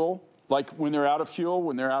much fuel. Like when they're out of fuel,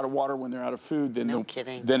 when they're out of water, when they're out of food, then,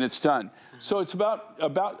 then it's done. So it's about a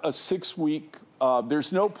 6-week,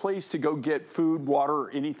 there's no place to go get food, water,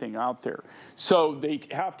 or anything out there. So they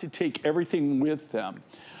have to take everything with them.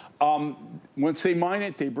 Once they mine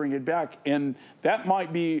it, they bring it back. And that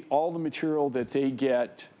might be all the material that they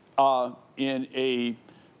get in a,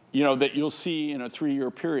 you know, that you'll see in a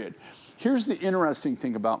 3-year period. Here's the interesting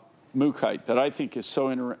thing about Mookaite that I think is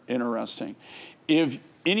so interesting. If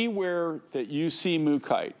anywhere that you see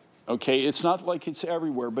Mookaite, okay, it's not like it's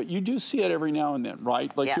everywhere, but you do see it every now and then,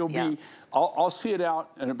 right? Like you'll be, I'll see it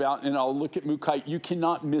out and about, and I'll look at Mookaite. You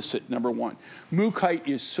cannot miss it, number one. Mookaite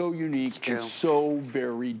is so unique and so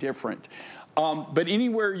very different. But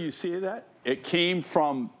anywhere you see that, it came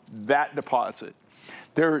from that deposit.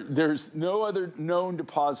 There's no other known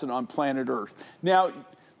deposit on planet Earth. Now,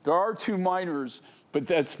 there are 2 miners, but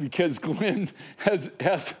that's because Glenn has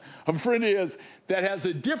a friend of his that has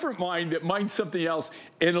a different mine that mines something else,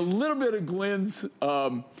 and a little bit of Glenn's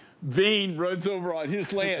vein runs over on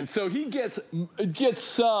his land. So he gets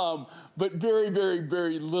some, but very, very,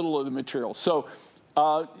 very little of the material. So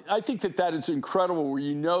I think that is incredible, where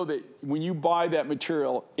you know that when you buy that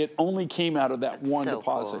material, it only came out of that one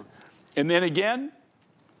deposit. Cool. And then again,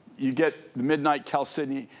 you get the midnight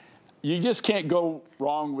chalcedony. You just can't go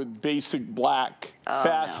wrong with basic black,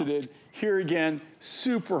 faceted. No. Here again,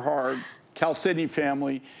 super hard, chalcedony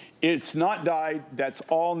family. It's not dyed, that's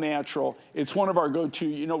all natural. It's one of our go-to,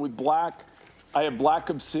 you know, with black, I have black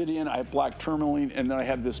obsidian, I have black tourmaline, and then I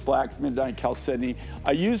have this black midnight chalcedony.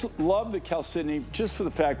 I love the chalcedony just for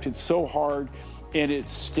the fact it's so hard and it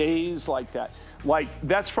stays like that. Like,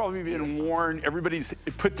 that's probably been worn. Everybody's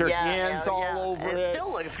put their hands all over it. It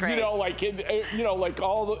still looks great. You know, like,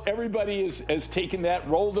 everybody has taken that,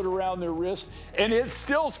 rolled it around their wrist, and it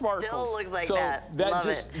still sparkles. Still looks like so that.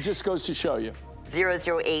 That just goes to show you.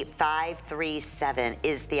 008537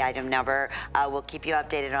 is the item number. We'll keep you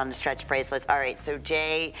updated on the stretch bracelets. All right, so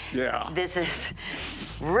Jay, this is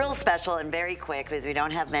real special and very quick because we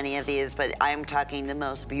don't have many of these, but I'm talking the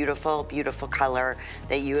most beautiful, beautiful color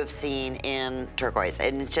that you have seen in turquoise.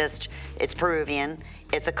 And it's Peruvian.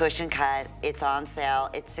 It's a cushion cut. It's on sale.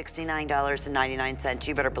 It's $69.99.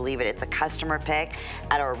 You better believe it. It's a customer pick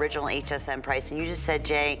at our original HSN price. And you just said,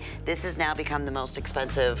 Jay, this has now become the most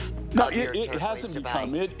expensive. No, it hasn't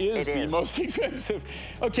become. It is the most expensive.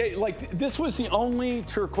 Okay, like this was the only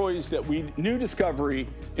turquoise new discovery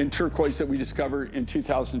in turquoise that we discovered in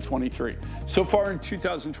 2023. So far in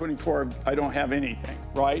 2024, I don't have anything,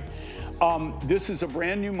 right? This is a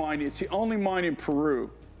brand new mine. It's the only mine in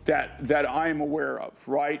Peru that I am aware of,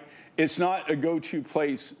 right? It's not a go-to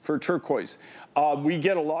place for turquoise. We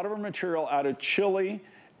get a lot of our material out of Chile,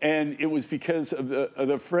 and it was because of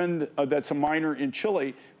the friend that's a miner in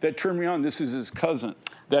Chile that turned me on. This is his cousin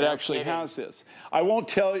that actually has this. I won't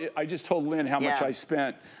tell you, I just told Lynn how much I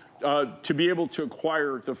spent to be able to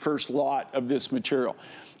acquire the first lot of this material.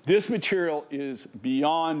 This material is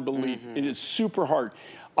beyond belief. It is super hard.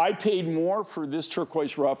 I paid more for this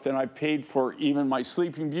turquoise rough than I paid for even my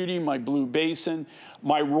Sleeping Beauty, my Blue Basin,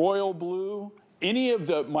 my Royal Blue, any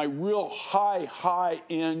of my real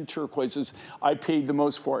high-end turquoises, I paid the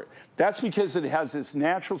most for it. That's because it has this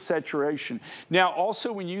natural saturation. Now,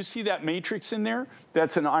 also, when you see that matrix in there,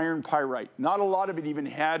 that's an iron pyrite. Not a lot of it even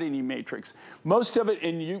had any matrix. Most of it,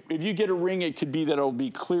 and if you get a ring, it could be that it'll be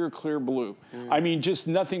clear, clear blue. I mean, just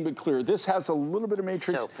nothing but clear. This has a little bit of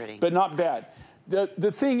matrix, but not bad.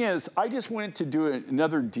 The thing is, I just went to do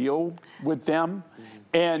another deal with them,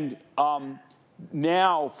 and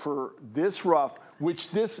now for this rough,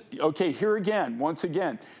 okay, here again, once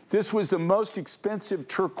again, this was the most expensive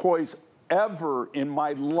turquoise ever in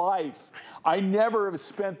my life. I never have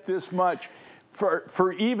spent this much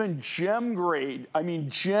for even gem grade. I mean,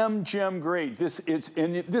 gem grade. This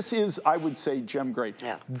is, I would say, gem grade.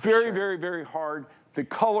 Yeah, very, very, very hard. The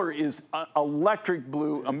color is electric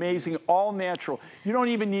blue, amazing, all natural. You don't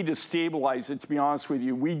even need to stabilize it, to be honest with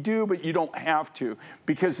you. We do, but you don't have to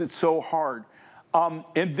because it's so hard.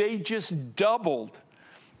 And they just doubled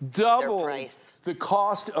the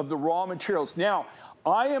cost of the raw materials. Now,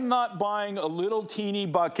 I am not buying a little teeny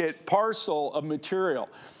bucket parcel of material.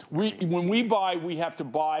 When we buy, we have to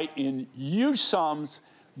buy in huge sums,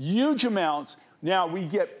 huge amounts. Now we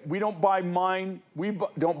don't buy mine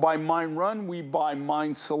run, we buy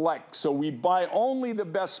mine select. So we buy only the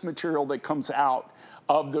best material that comes out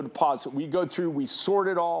of the deposit. We go through, we sort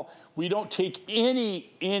it all. We don't take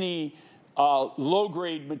any low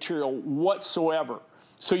grade material whatsoever.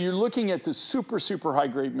 So you're looking at the super, super high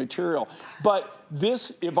grade material. But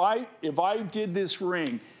this, if I did this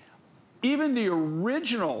ring, even the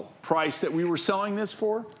original price that we were selling this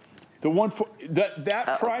for,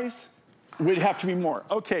 that price would have to be more.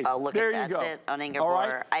 Okay, there you go. That's it on Ingapore. All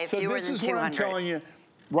right? I have fewer than 200. This is what I'm telling you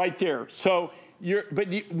right there. So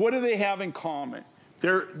what do they have in common?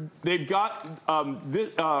 They've got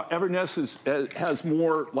Everness has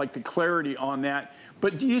more like the clarity on that.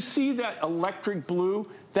 But do you see that electric blue?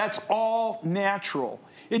 That's all natural.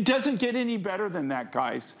 It doesn't get any better than that,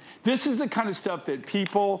 guys. This is the kind of stuff that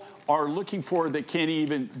people are looking for that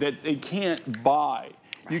they can't buy.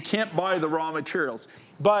 You can't buy the raw materials.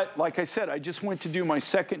 But like I said, I just went to do my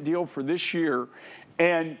second deal for this year.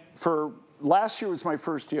 And for last year was my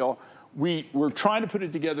first deal. We're trying to put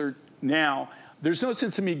it together now. There's no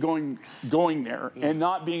sense in me going there and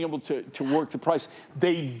not being able to work the price.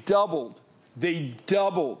 They doubled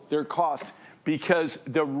their cost because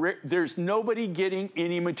there's nobody getting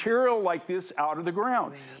any material like this out of the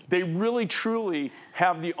ground. Right. They really, truly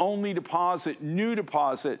have the only new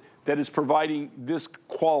deposit that is providing this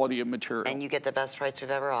quality of material. And you get the best price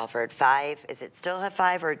we've ever offered. 5, is it still have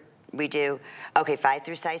 5 or we do? Okay, 5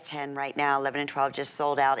 through size 10 right now, 11 and 12 just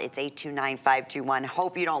sold out. It's 829521.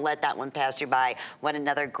 Hope you don't let that one pass you by. What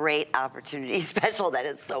another great opportunity special that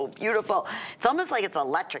is so beautiful. It's almost like it's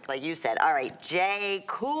electric, like you said. All right, Jay,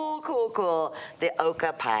 cool. The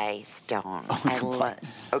Okapi stone.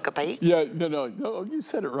 Okapi? Yeah, no, you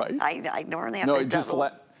said it right. I normally have to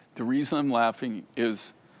double. The reason I'm laughing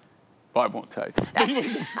is, well, I won't tell you.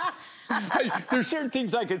 Anyway, there's certain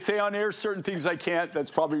things I can say on air, certain things I can't.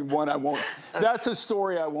 That's probably one I won't. That's a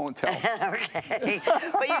story I won't tell. Okay.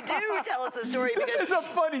 But you do tell us a story because... This is a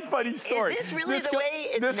funny story. Is this really the way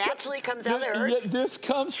it naturally comes out of Earth? This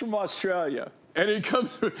comes from Australia. And it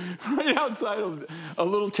comes right outside of a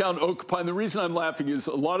little town, Occupy. And the reason I'm laughing is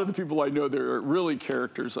a lot of the people I know there are really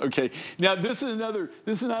characters, okay? Now, this is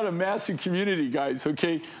not a massive community, guys,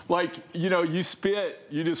 okay? Like, you know, you spit,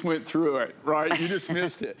 you just went through it, right? You just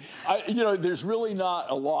missed it. You know, there's really not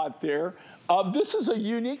a lot there. This is a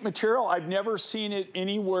unique material. I've never seen it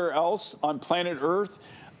anywhere else on planet Earth,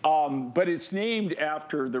 but it's named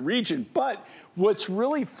after the region. But what's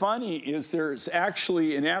really funny is there's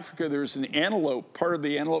actually, in Africa, there's an antelope, part of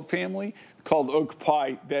the antelope family called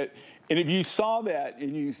Occupy, that, and if you saw that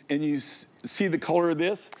and you see the color of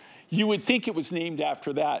this, you would think it was named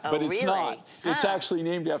after that, but it's not. It's actually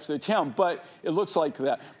named after the town, but it looks like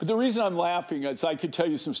that. But the reason I'm laughing is I could tell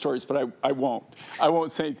you some stories, but I won't. I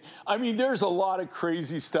won't say. I mean, there's a lot of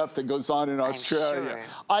crazy stuff that goes on in Australia. Sure.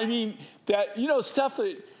 I mean, that, you know, stuff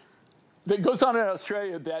that goes on in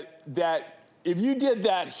Australia that if you did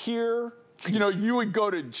that here, you know, you would go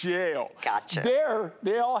to jail. Gotcha. There,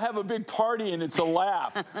 they all have a big party and it's a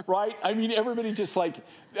laugh, right? I mean, everybody just like,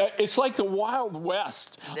 it's like the Wild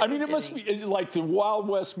West. I mean, it must be like the Wild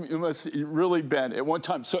West, it must really been at one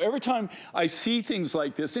time. So every time I see things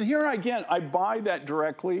like this, and here again, I buy that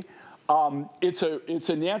directly. It's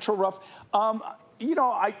a natural rough. You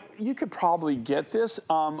know, you could probably get this.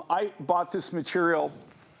 I bought this material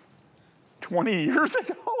 20 years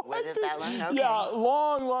ago. Was it that long? Okay. Yeah,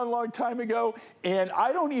 long time ago. And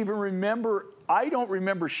I don't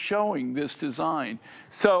remember showing this design.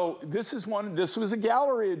 So this was a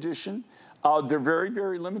gallery edition. They're very,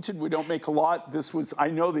 very limited. We don't make a lot. This was, I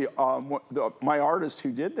know my artist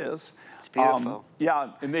who did this. It's beautiful.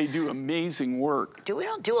 Yeah, and they do amazing work. We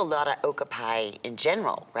don't do a lot of Occupy in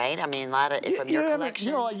general, right? I mean, a lot of, from your collection.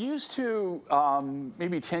 You know, I used to,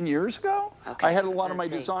 maybe 10 years ago, okay, I had a lot of my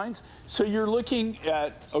designs. So you're looking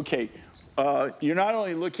at, okay, you're not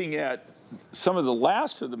only looking at some of the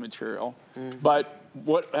last of the material, but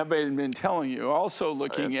what have I been telling you, also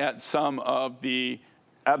looking at some of the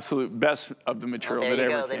absolute best of the material that ever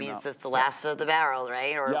came out. That means it's the last of the barrel,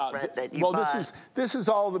 right? Or that you bought. This is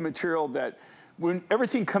all the material that, when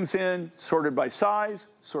everything comes in, sorted by size,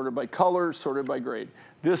 sorted by color, sorted by grade.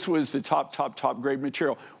 This was the top grade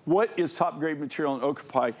material. What is top grade material in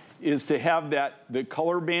Occupy is to have the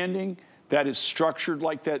color banding that is structured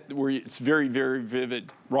like that, where it's very, very vivid,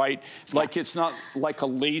 right? Like it's not like a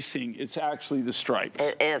lacing, it's actually the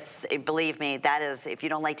stripes. Believe me, that is, if you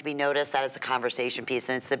don't like to be noticed, that is the conversation piece.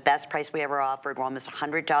 And it's the best price we ever offered. We're almost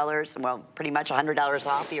 $100, well, pretty much $100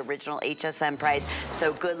 off the original HSN price.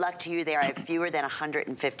 So good luck to you there. I have fewer than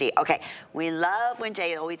 150. Okay, we love when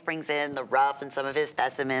Jay always brings in the rough and some of his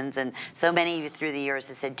specimens. And so many of you through the years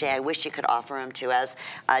have said, Jay, I wish you could offer them to us.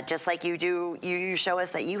 Just like you do, you show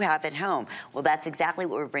us that you have at home. Well, that's exactly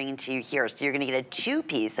what we're bringing to you here. So you're gonna get a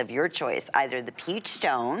two-piece of your choice, either the peach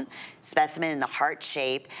stone specimen in the heart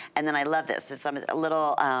shape, and then I love this. It's a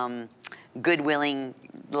little Goodwilling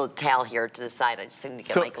little towel here to the side. I just need to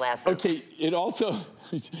get my glasses. Okay, it also,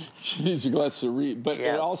 geez, your glasses to read, but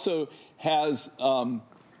it also has, that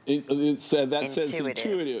says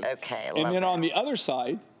intuitive. Okay, I love And then that. on the other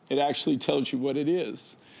side, it actually tells you what it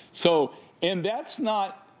is. So, and that's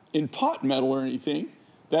not in pot metal or anything.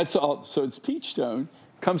 That's all, so it's peach stone,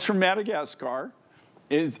 comes from Madagascar,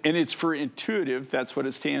 and it's for intuitive, that's what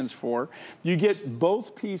it stands for. You get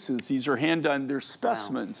both pieces, these are hand done, they're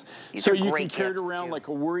specimens. Wow. So you can carry it around like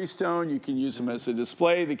a worry stone, you can use them as a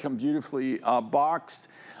display, they come beautifully boxed.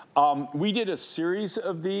 We did a series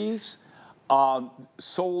of these,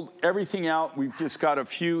 sold everything out, we've just got a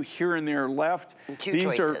few here and there left. And two these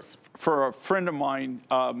choices. Are for a friend of mine,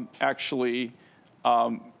 actually,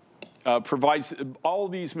 provides, all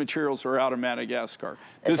of these materials are out of Madagascar.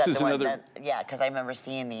 This is another, yeah, because I remember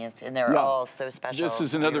seeing these, and they're all so special. This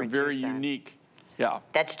is another very unique,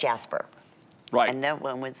 That's Jasper. Right. And then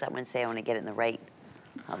when someone say, I want to get it in the right,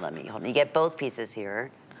 hold on. You get both pieces here.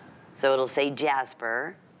 So it'll say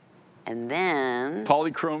Jasper, and then.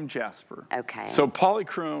 Polychrome Jasper. Okay. So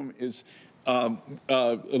polychrome is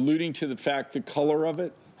alluding to the fact, the color of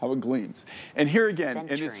it, how it gleams. And here again,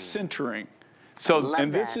 and it's centering. So,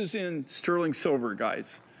 and this is in sterling silver,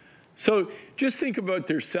 guys. So just think about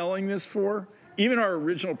they're selling this for. Even our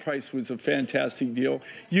original price was a fantastic deal.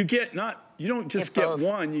 You get you don't just get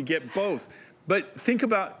one, you get both. But think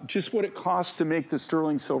about just what it costs to make the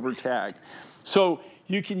sterling silver tag. So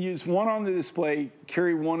you can use one on the display,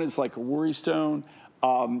 carry one as like a worry stone.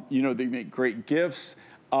 You know, they make great gifts.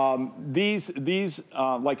 These,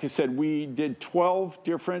 like I said, we did 12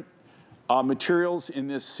 different materials in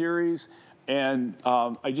this series. And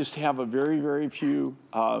I just have a very, very few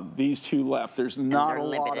these two left. There's not a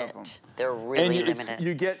lot of them. They're really limited.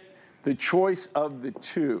 You get the choice of the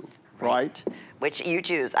two. right? Which you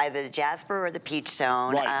choose, either the jasper or the peach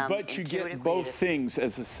stone. Right, but you get both things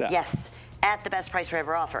as a set. Yes. At the best price we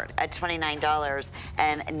ever offered, at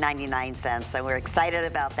 $29.99. So we're excited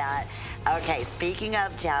about that. Okay, speaking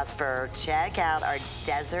of jasper, check out our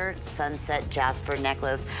Desert Sunset Jasper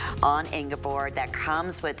necklace on Ingeborg that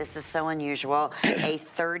comes with, this is so unusual, a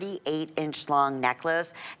 38-inch long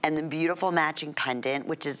necklace and the beautiful matching pendant,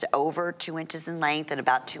 which is over 2 inches in length and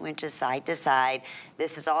about 2 inches side to side.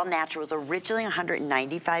 This is all natural. It was originally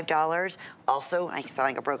 $195. Also, I sound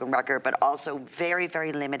like a broken record, but also very,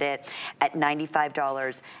 very limited at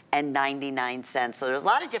 $95.99. So there's a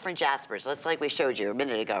lot of different jaspers. That's like we showed you a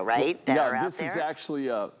minute ago, right? That are out this there. is actually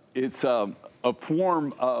it's a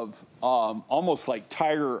form of almost like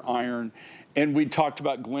tiger iron. And we talked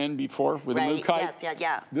about Glenn before with the mookaite. Yes,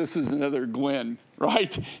 yeah. This is another Glenn,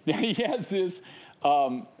 right? Now he has this,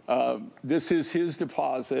 this is his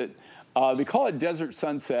deposit. They call it Desert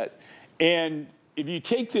Sunset. And if you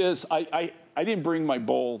take this, I didn't bring my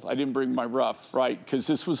bowl. I didn't bring my rough, right? Because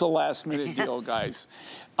this was a last minute deal, guys.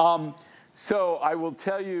 So I will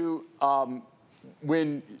tell you,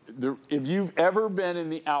 if you've ever been in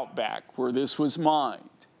the Outback where this was mined,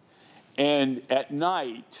 and at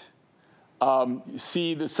night,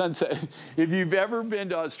 see the sunset. If you've ever been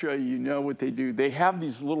to Australia, you know what they do. They have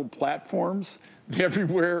these little platforms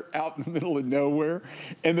everywhere out in the middle of nowhere,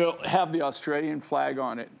 and they'll have the Australian flag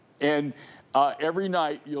on it. And every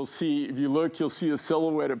night you'll see, if you look, you'll see a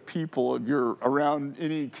silhouette of people if you're around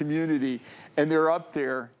any community, and they're up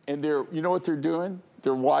there, and you know what they're doing?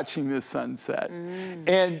 They're watching this sunset.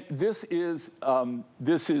 And this is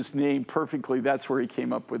named perfectly. That's where he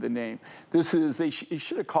came up with the name. This is, he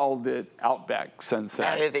should have called it Outback Sunset.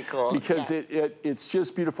 That would be cool. Because it's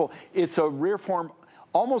just beautiful. It's a rare form,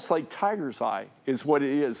 almost like tiger's eye is what it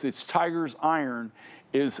is. It's tiger's iron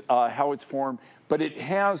is how it's formed. But it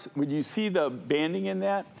has, when you see the banding in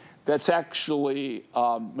that, that's actually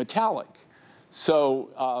metallic.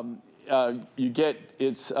 So you get,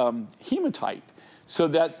 it's hematite. So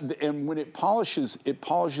that, and when it polishes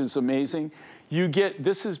amazing. You get,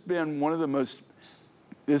 this was one of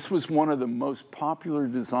the most popular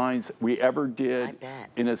designs we ever did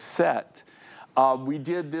in a set. We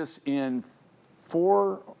did this in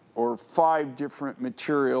 4 or 5 different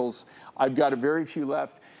materials. I've got a very few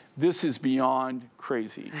left. This is beyond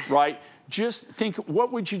crazy, right? Just think,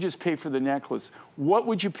 what would you just pay for the necklace? What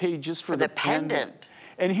would you pay just for the pendant?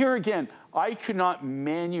 And here again, I could not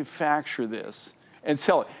manufacture this and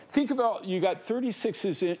sell it. Think about, you got 36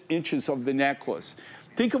 inches of the necklace.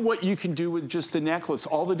 Think of what you can do with just the necklace,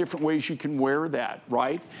 all the different ways you can wear that,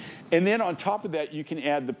 right? And then on top of that, you can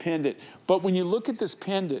add the pendant. But when you look at this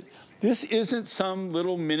pendant, this isn't some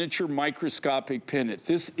little miniature microscopic pendant.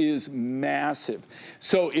 This is massive.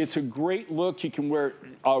 So it's a great look. You can wear,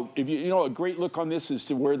 if you know, a great look on this is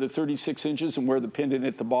to wear the 36 inches and wear the pendant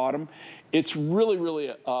at the bottom. It's really,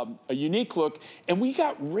 really a unique look. And we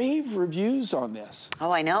got rave reviews on this. Oh,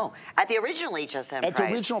 I know. At the original HSN price. At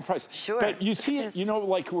the original price. Sure. But you see it, you know,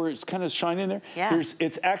 like where it's kind of shining there? Yeah.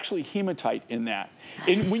 It's actually hematite in that.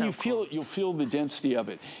 That's and when so you feel it, you'll feel the density of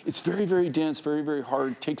it. It's very, very dense, very, very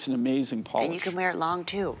hard. Takes an amazing polish. And you can wear it long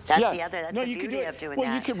too. That's the other, that's the beauty of doing that.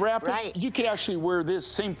 Well, you could wrap it. You could actually wear this,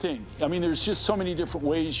 same thing. I mean, there's just so many different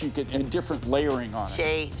ways you could, and different layering on it.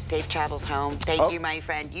 Jay, safe travels home. Thank you, my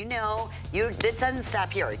friend. You know, it doesn't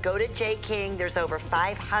stop here. Go to Jay King. There's over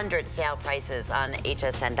 500 sale prices on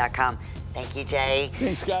hsn.com. Thank you, Jay.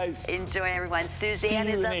 Thanks, guys. Enjoy, everyone. Suzanne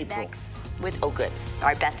is up next with, oh, good,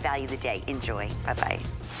 our best value of the day. Enjoy. Bye-bye.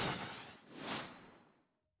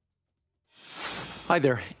 Hi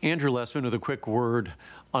there, Andrew Lessman with a quick word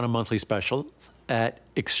on a monthly special at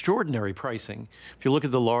extraordinary pricing. If you look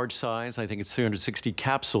at the large size, I think it's 360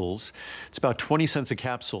 capsules. It's about 20 cents a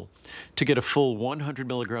capsule to get a full 100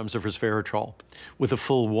 milligrams of resveratrol with a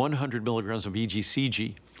full 100 milligrams of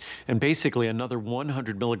EGCG and basically another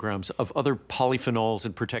 100 milligrams of other polyphenols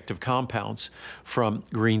and protective compounds from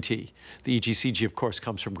green tea. The EGCG, of course,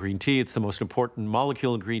 comes from green tea. It's the most important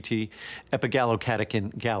molecule in green tea,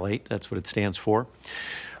 epigallocatechin gallate. That's what it stands for.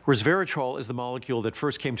 Resveratrol is the molecule that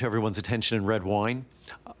first came to everyone's attention in red wine,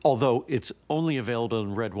 although it's only available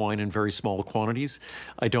in red wine in very small quantities.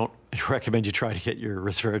 I don't recommend you try to get your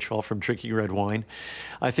resveratrol from drinking red wine.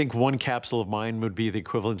 I think one capsule of mine would be the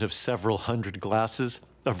equivalent of several hundred glasses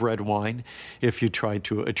of red wine if you tried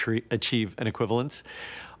to achieve an equivalence.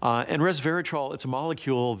 And resveratrol, it's a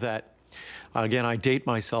molecule that, again, I date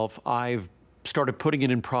myself. I've started putting it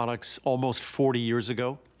in products almost 40 years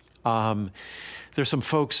ago. There's some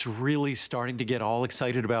folks really starting to get all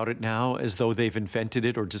excited about it now as though they've invented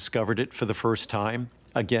it or discovered it for the first time.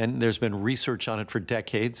 Again, there's been research on it for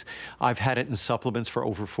decades. I've had it in supplements for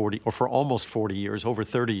over 40, or for almost 40 years, over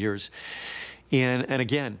 30 years. And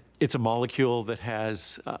again, it's a molecule that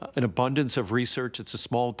has an abundance of research. It's a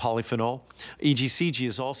small polyphenol. EGCG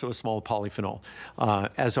is also a small polyphenol,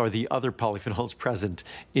 as are the other polyphenols present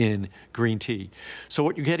in green tea. So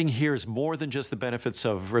what you're getting here is more than just the benefits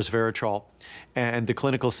of resveratrol, and the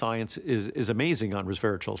clinical science is amazing on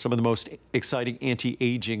resveratrol, some of the most exciting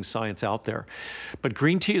anti-aging science out there. But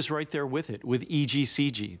green tea is right there with it, with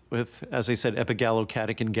EGCG, with, as I said,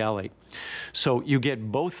 epigallocatechin gallate. So you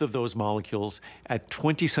get both of those molecules at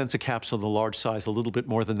 20 cents a capsule in the large size, a little bit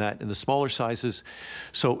more than that in the smaller sizes.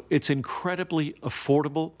 So it's incredibly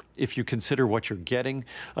affordable if you consider what you're getting.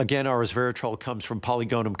 Again, our resveratrol comes from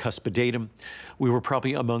Polygonum cuspidatum. We were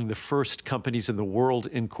probably among the first companies in the world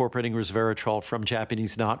incorporating resveratrol from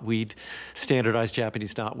Japanese knotweed, standardized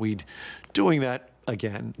Japanese knotweed, doing that,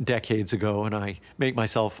 again, decades ago, and I make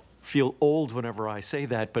myself feel old whenever I say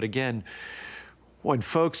that, but again, when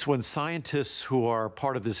scientists who are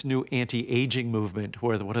part of this new anti-aging movement,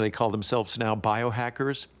 what do they call themselves now,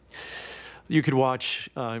 biohackers? You could watch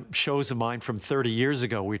shows of mine from 30 years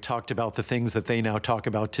ago. We talked about the things that they now talk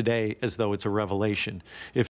about today as though it's a revelation. If